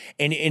it.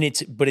 And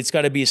it's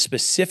got to be a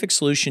specific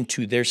solution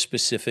to their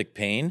specific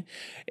pain.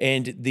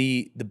 And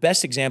the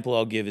best example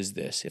I'll give is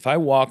this. If I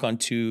walk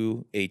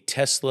onto a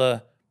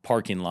Tesla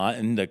parking lot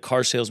and the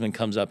car salesman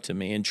comes up to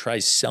me and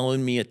tries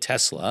selling me a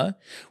Tesla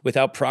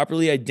without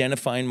properly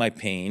identifying my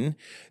pain,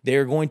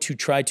 they're going to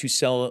try to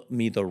sell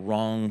me the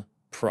wrong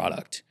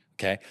product.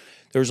 Okay?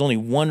 There's only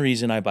one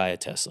reason I buy a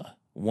Tesla.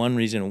 One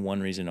reason and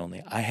one reason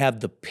only. I have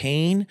the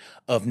pain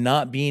of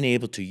not being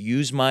able to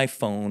use my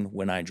phone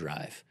when I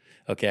drive.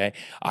 Okay.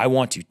 I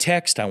want to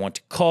text, I want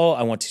to call,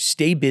 I want to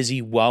stay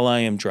busy while I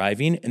am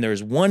driving. And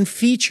there's one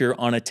feature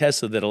on a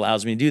Tesla that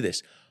allows me to do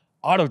this: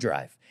 auto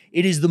drive.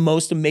 It is the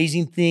most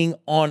amazing thing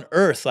on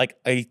earth. Like,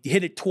 I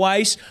hit it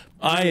twice,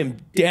 I am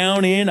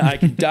down in, I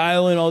can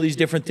dial in all these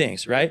different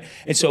things, right?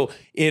 And so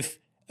if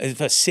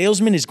a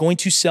salesman is going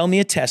to sell me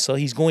a Tesla,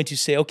 he's going to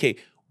say, okay,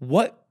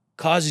 what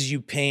causes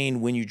you pain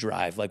when you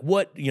drive? Like,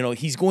 what,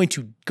 he's going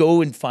to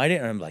go and find it.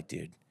 And I'm like,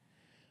 dude,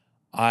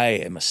 I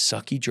am a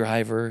sucky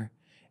driver.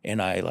 And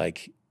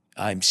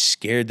I'm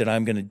scared that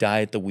I'm going to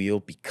die at the wheel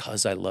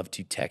because I love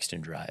to text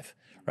and drive,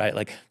 right?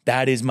 Like,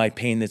 that is my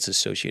pain that's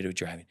associated with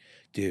driving.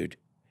 Dude,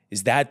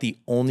 is that the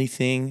only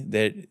thing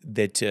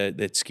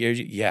that scares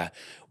you? Yeah.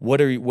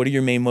 What are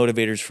your main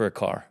motivators for a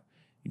car?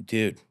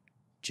 Dude,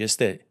 just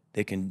that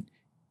they can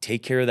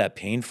take care of that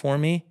pain for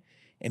me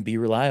and be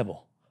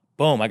reliable.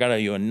 Boom, I got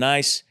you a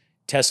nice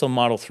Tesla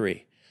Model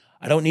 3.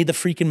 I don't need the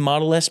freaking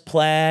Model S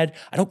Plaid.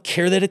 I don't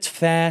care that it's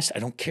fast. I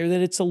don't care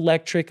that it's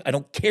electric. I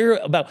don't care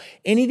about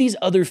any of these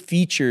other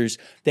features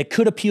that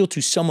could appeal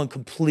to someone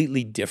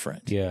completely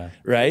different. Yeah.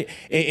 Right?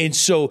 And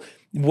so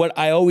what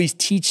I always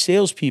teach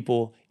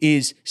salespeople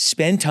is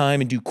spend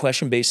time and do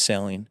question-based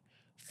selling.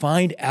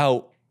 Find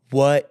out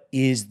what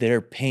is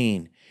their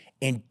pain.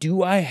 And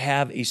do I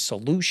have a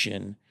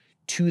solution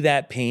to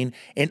that pain?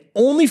 And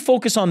only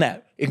focus on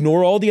that.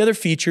 Ignore all the other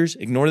features.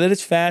 Ignore that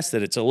it's fast,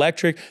 that it's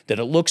electric, that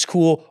it looks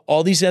cool,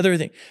 all these other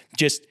things.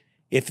 Just,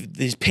 if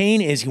his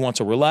pain is he wants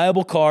a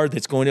reliable car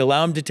that's going to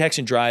allow him to text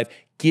and drive,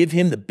 give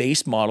him the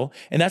base model.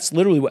 And that's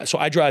literally what, so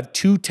I drive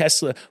two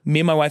Tesla.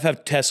 Me and my wife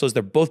have Teslas.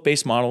 They're both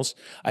base models.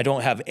 I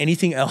don't have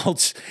anything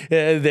else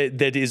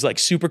that is like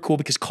super cool,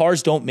 because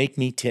cars don't make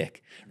me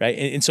tick. Right.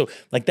 And so,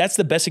 like, that's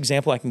the best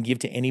example I can give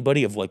to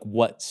anybody of like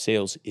what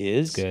sales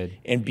is. Good.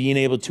 And being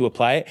able to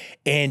apply it,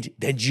 and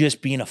then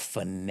just being a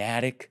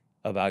fanatic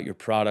about your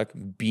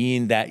product,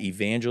 being that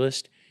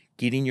evangelist,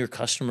 getting your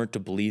customer to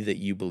believe that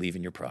you believe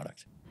in your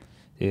product.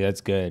 Yeah, that's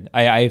good.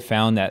 I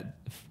found that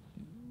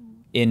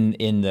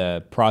in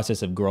the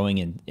process of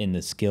growing in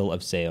the skill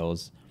of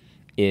sales,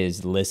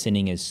 is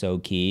listening is so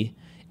key.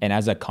 And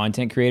as a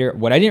content creator,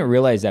 what I didn't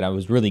realize that I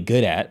was really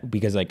good at,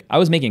 because like I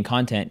was making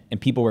content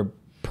and people were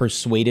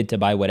persuaded to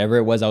buy whatever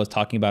it was I was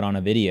talking about on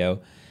a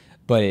video,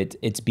 but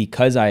it's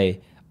because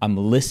I'm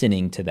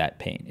listening to that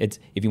pain. It's,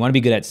 if you want to be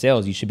good at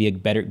sales, you should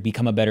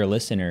become a better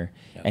listener.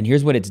 Yeah. And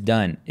here's what it's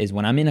done is,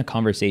 when I'm in a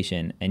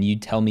conversation and you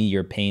tell me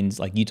your pains,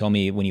 like you told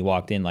me when you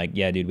walked in, like,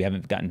 yeah, dude, we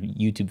haven't gotten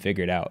YouTube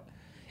figured out.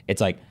 It's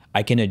like,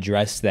 I can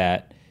address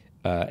that.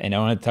 And I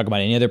don't have to talk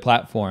about any other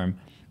platform,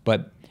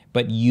 but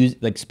use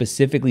like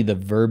specifically the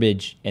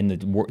verbiage and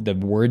the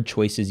word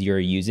choices you're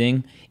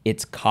using.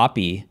 It's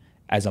copy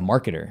as a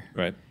marketer.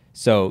 Right.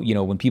 So,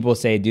 when people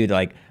say, dude,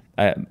 like,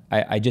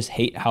 I just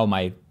hate how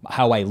I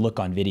look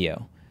on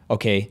video.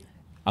 Okay,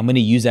 I'm going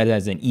to use that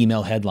as an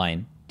email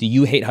headline. Do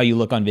you hate how you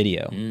look on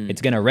video?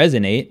 It's going to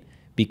resonate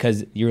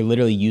because you're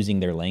literally using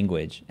their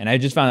language. And I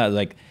just found out,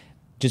 like,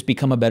 just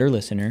become a better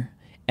listener,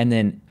 and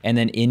then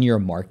in your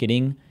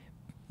marketing,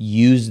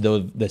 use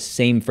the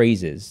same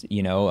phrases.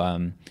 There's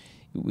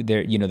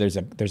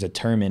a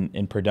term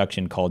in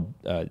production called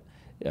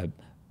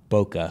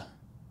bokeh,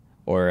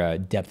 or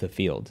depth of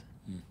field.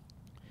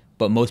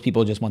 But most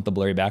people just want the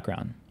blurry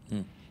background.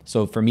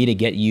 So for me to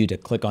get you to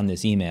click on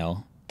this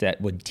email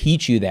that would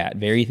teach you that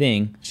very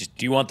thing. Just,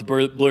 do you want the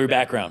blurry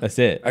background? That's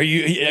it. Are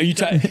you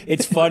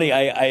it's funny.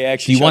 I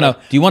actually do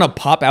you want to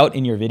pop out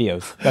in your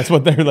videos? That's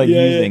what they're like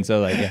using. Yeah. So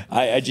like, yeah.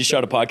 I just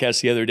shot a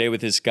podcast the other day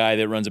with this guy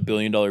that runs $1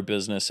 billion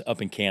business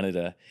up in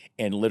Canada,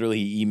 and literally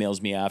he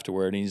emails me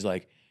afterward and he's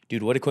like,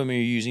 dude, what equipment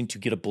are you using to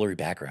get a blurry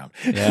background?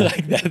 Yeah.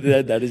 Like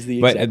that is the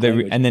exact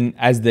language. And then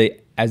as the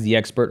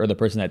expert or the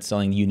person that's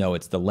selling,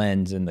 it's the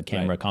lens and the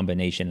camera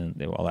combination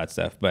and all that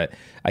stuff. But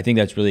I think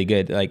that's really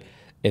good. Like,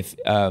 if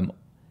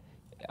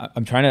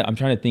I'm trying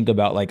to think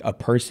about like a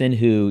person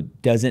who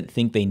doesn't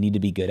think they need to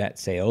be good at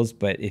sales,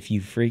 but if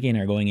you freaking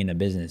are going into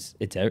business,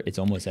 it's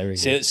almost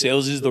everything.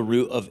 Sales is the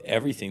root of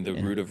everything, the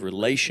root of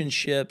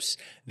relationships,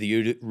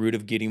 the root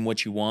of getting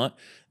what you want.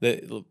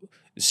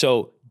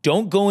 So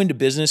don't go into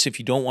business if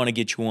you don't want to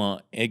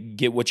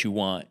get what you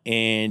want,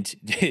 and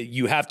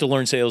you have to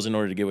learn sales in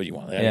order to get what you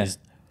want. That is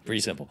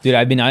pretty simple, dude.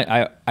 I've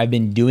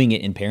been doing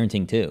it in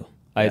parenting too.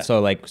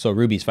 So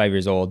Ruby's 5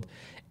 years old,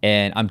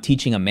 and I'm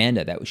teaching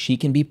Amanda that she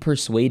can be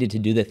persuaded to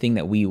do the thing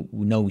that we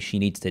know she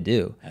needs to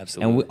do.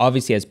 Absolutely. And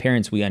obviously, as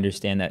parents, we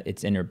understand that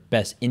it's in her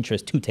best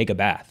interest to take a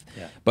bath.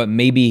 Yeah. But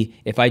maybe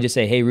if I just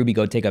say, "Hey, Ruby,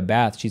 go take a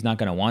bath," she's not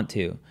going to want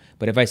to.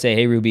 But if I say,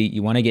 "Hey, Ruby,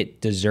 you want to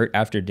get dessert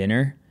after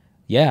dinner?"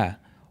 Yeah.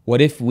 What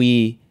if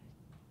we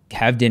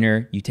have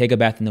dinner, you take a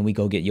bath, and then we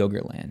go get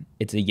Yogurtland?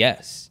 It's a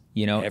yes,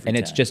 and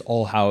it's just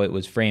all how it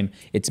was framed.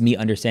 It's me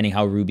understanding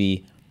how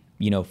Ruby,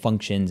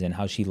 functions and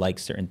how she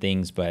likes certain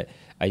things. But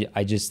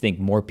I just think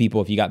more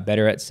people, if you got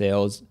better at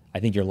sales,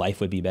 I think your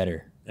life would be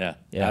better. Yeah.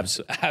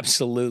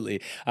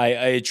 Absolutely. I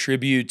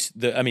attribute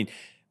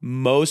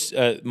most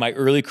my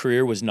early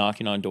career was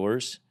knocking on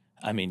doors.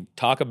 I mean,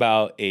 talk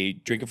about a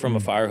drinking from a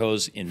fire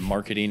hose in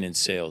marketing and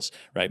sales,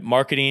 right?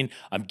 Marketing,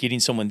 I'm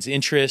getting someone's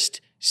interest.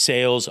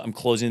 Sales, I'm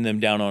closing them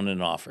down on an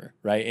offer,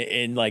 right?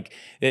 And like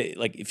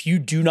if you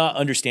do not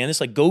understand this,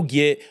 like go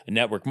get a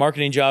network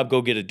marketing job,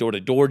 go get a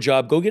door-to-door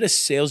job, go get a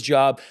sales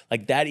job.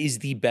 Like that is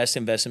the best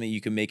investment you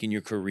can make in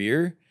your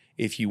career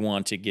if you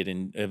want to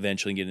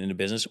eventually get into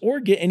business or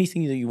get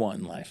anything that you want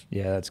in life.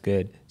 Yeah, that's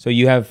good. So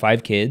you have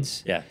 5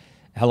 kids. Yeah.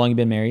 How long have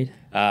you been married?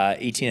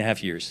 18 and a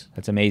half years.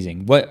 That's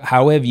amazing.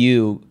 How have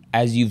you,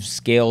 as you've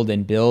scaled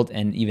and built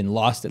and even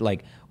lost it,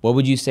 like what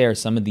would you say are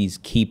some of these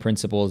key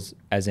principles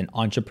as an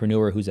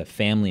entrepreneur who's a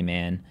family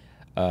man?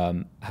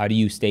 How do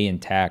you stay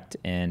intact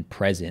and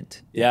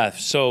present? Yeah.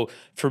 So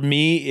for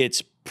me,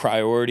 it's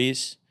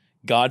priorities.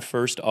 God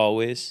first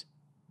always.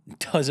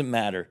 Doesn't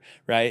matter,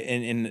 right?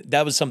 And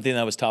that was something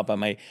that was taught by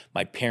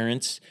my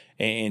parents,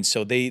 and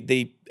so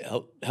they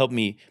helped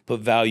me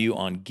put value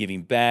on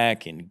giving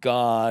back and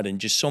God and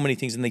just so many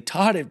things. And they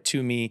taught it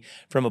to me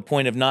from a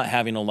point of not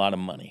having a lot of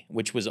money,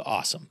 which was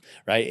awesome,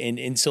 right?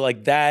 And so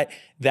like that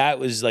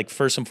was like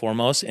first and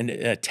foremost. And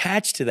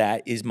attached to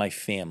that is my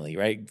family,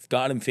 right?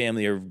 God and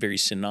family are very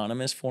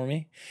synonymous for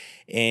me,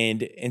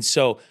 and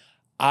so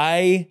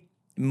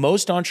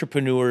most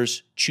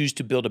entrepreneurs choose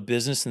to build a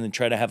business and then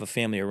try to have a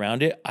family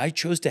around it. I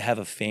chose to have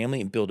a family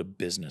and build a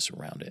business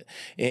around it.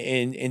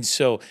 And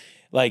so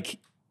like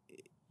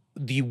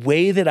the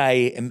way that I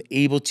am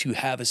able to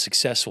have a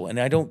successful, and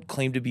I don't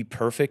claim to be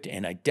perfect,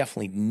 and I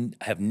definitely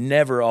have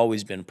never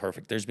always been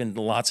perfect. There's been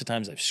lots of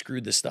times I've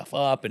screwed this stuff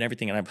up and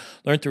everything, and I've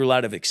learned through a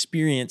lot of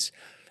experience,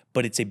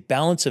 but it's a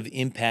balance of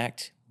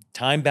impact.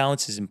 Time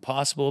balance is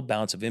impossible.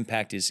 Balance of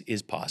impact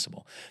is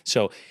possible.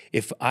 So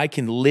if I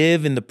can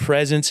live in the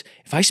presence,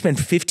 if I spend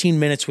 15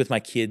 minutes with my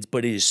kids,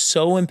 but it is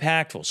so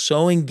impactful,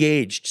 so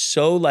engaged,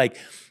 so like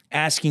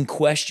asking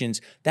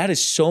questions, that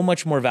is so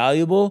much more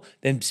valuable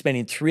than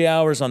spending 3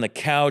 hours on the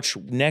couch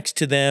next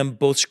to them,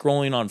 both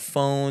scrolling on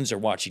phones or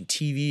watching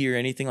TV or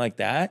anything like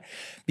that.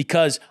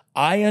 Because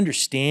I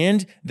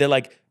understand that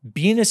like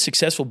being a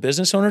successful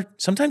business owner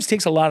sometimes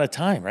takes a lot of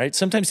time, right?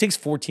 Sometimes it takes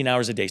 14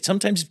 hours a day.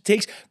 Sometimes it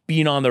takes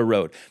being on the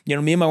road. Me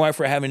and my wife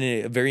were having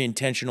a very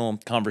intentional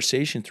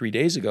conversation 3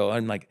 days ago.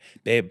 I'm like,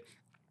 babe,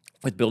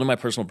 with building my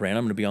personal brand,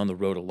 I'm going to be on the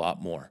road a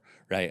lot more,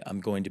 right?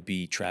 I'm going to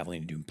be traveling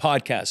and doing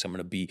podcasts. I'm going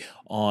to be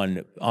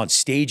on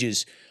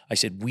stages. I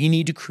said, we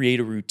need to create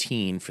a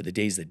routine for the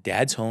days that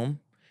dad's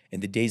home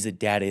and the days that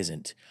dad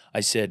isn't.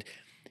 I said,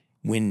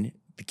 when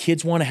the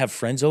kids want to have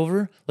friends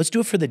over, let's do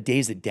it for the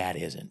days that dad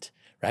isn't.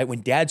 Right?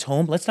 When dad's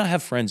home, let's not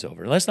have friends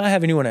over. Let's not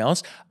have anyone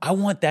else. I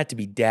want that to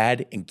be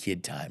dad and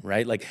kid time,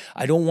 right? Like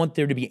I don't want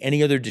there to be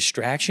any other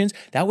distractions.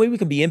 That way we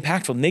can be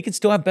impactful and they can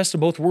still have best of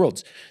both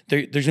worlds.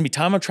 There's going to be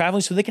time I'm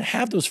traveling so they can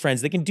have those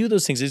friends. They can do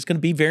those things. It's going to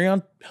be very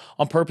on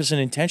purpose and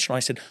intentional.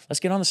 I said,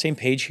 let's get on the same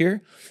page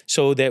here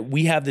so that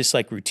we have this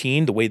like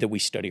routine, the way that we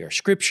study our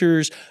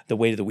scriptures, the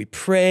way that we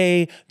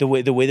pray, the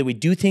way that we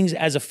do things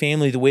as a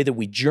family, the way that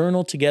we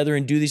journal together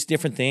and do these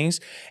different things.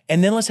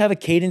 And then let's have a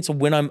cadence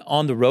of when I'm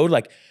on the road,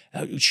 like,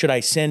 should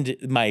I send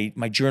my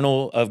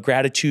journal of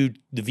gratitude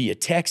via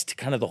text to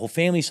kind of the whole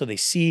family so they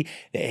see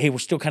that, hey, we're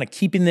still kind of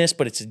keeping this,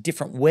 but it's a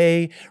different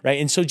way, right?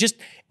 And so just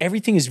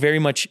everything is very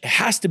much,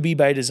 has to be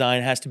by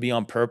design, has to be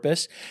on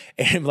purpose.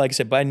 And like I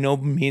said, by no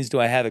means do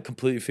I have it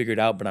completely figured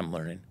out, but I'm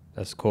learning.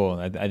 That's cool.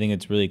 I think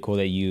it's really cool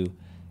that you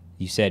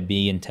said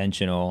be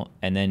intentional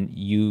and then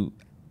you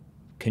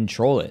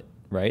control it,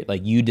 right?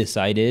 Like you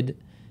decided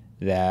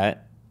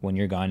that when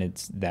you're gone,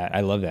 it's that.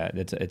 I love that.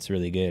 It's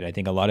really good. I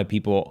think a lot of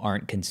people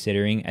aren't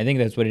considering. I think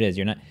that's what it is.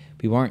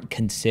 People aren't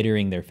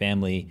considering their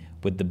family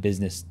with the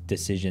business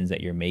decisions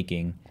that you're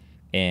making,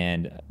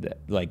 and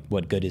like,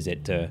 what good is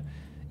it to,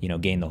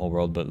 gain the whole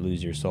world but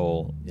lose your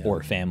soul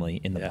or family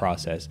in the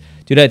process?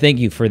 Dude, I thank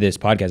you for this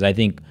podcast. I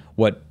think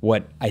what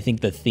I think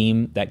the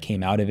theme that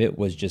came out of it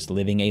was just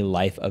living a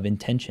life of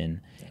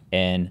intention,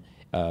 and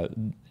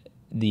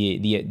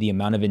the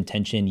amount of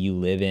intention you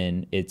live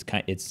in,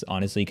 it's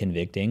honestly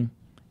convicting.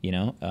 You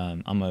know,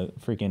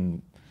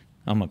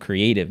 I'm a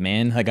creative,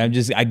 man. Like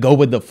I go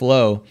with the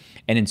flow,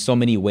 and in so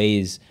many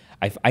ways,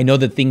 I know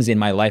the things in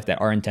my life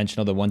that are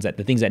intentional,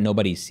 the things that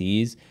nobody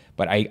sees,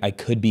 but I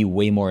could be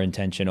way more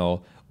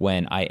intentional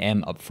when I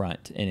am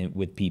upfront and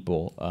with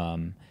people.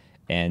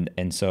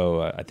 And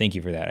so I thank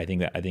you for that. I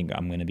think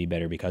I'm going to be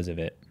better because of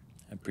it.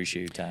 I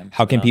appreciate your time.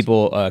 How can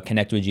people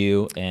connect with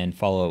you and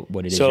follow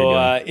what it is you're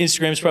doing?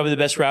 Instagram is probably the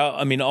best route.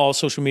 I mean, all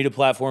social media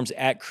platforms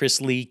at Chris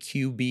Lee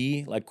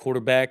QB, like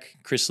quarterback.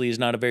 Chris Lee is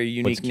not a very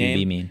unique name.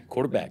 What's QB mean?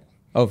 Quarterback.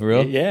 Oh, for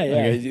real? Yeah.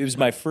 Okay. It was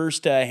my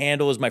first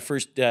handle. It was my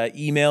first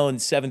email in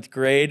 7th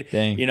grade.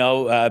 Dang. You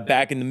know,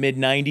 back in the mid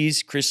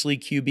 90s,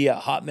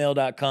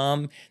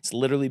 chrisleeqb@hotmail.com. It's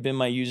literally been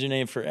my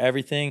username for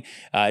everything.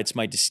 It's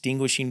my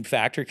distinguishing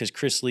factor because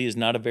Chris Lee is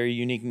not a very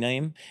unique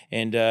name.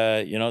 And,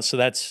 you know, so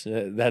that's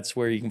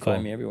where you can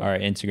find me everywhere. All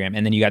right, Instagram.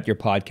 And then you got your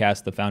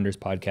podcast, the Founders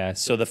Podcast.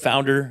 So the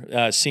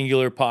Founder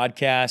Singular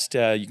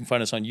Podcast, you can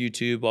find us on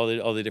YouTube,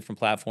 all the different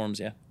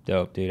platforms. Yeah.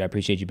 Dope, dude. I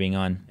appreciate you being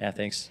on. Yeah,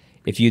 thanks.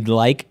 If you'd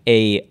like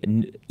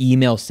an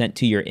email sent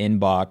to your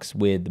inbox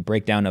with the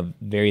breakdown of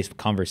various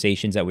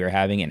conversations that we are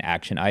having and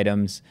action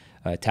items,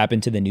 tap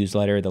into the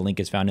newsletter. The link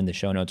is found in the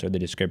show notes or the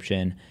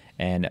description.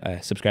 And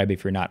subscribe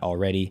if you're not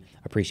already.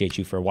 Appreciate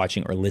you for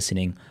watching or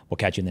listening. We'll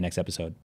catch you in the next episode.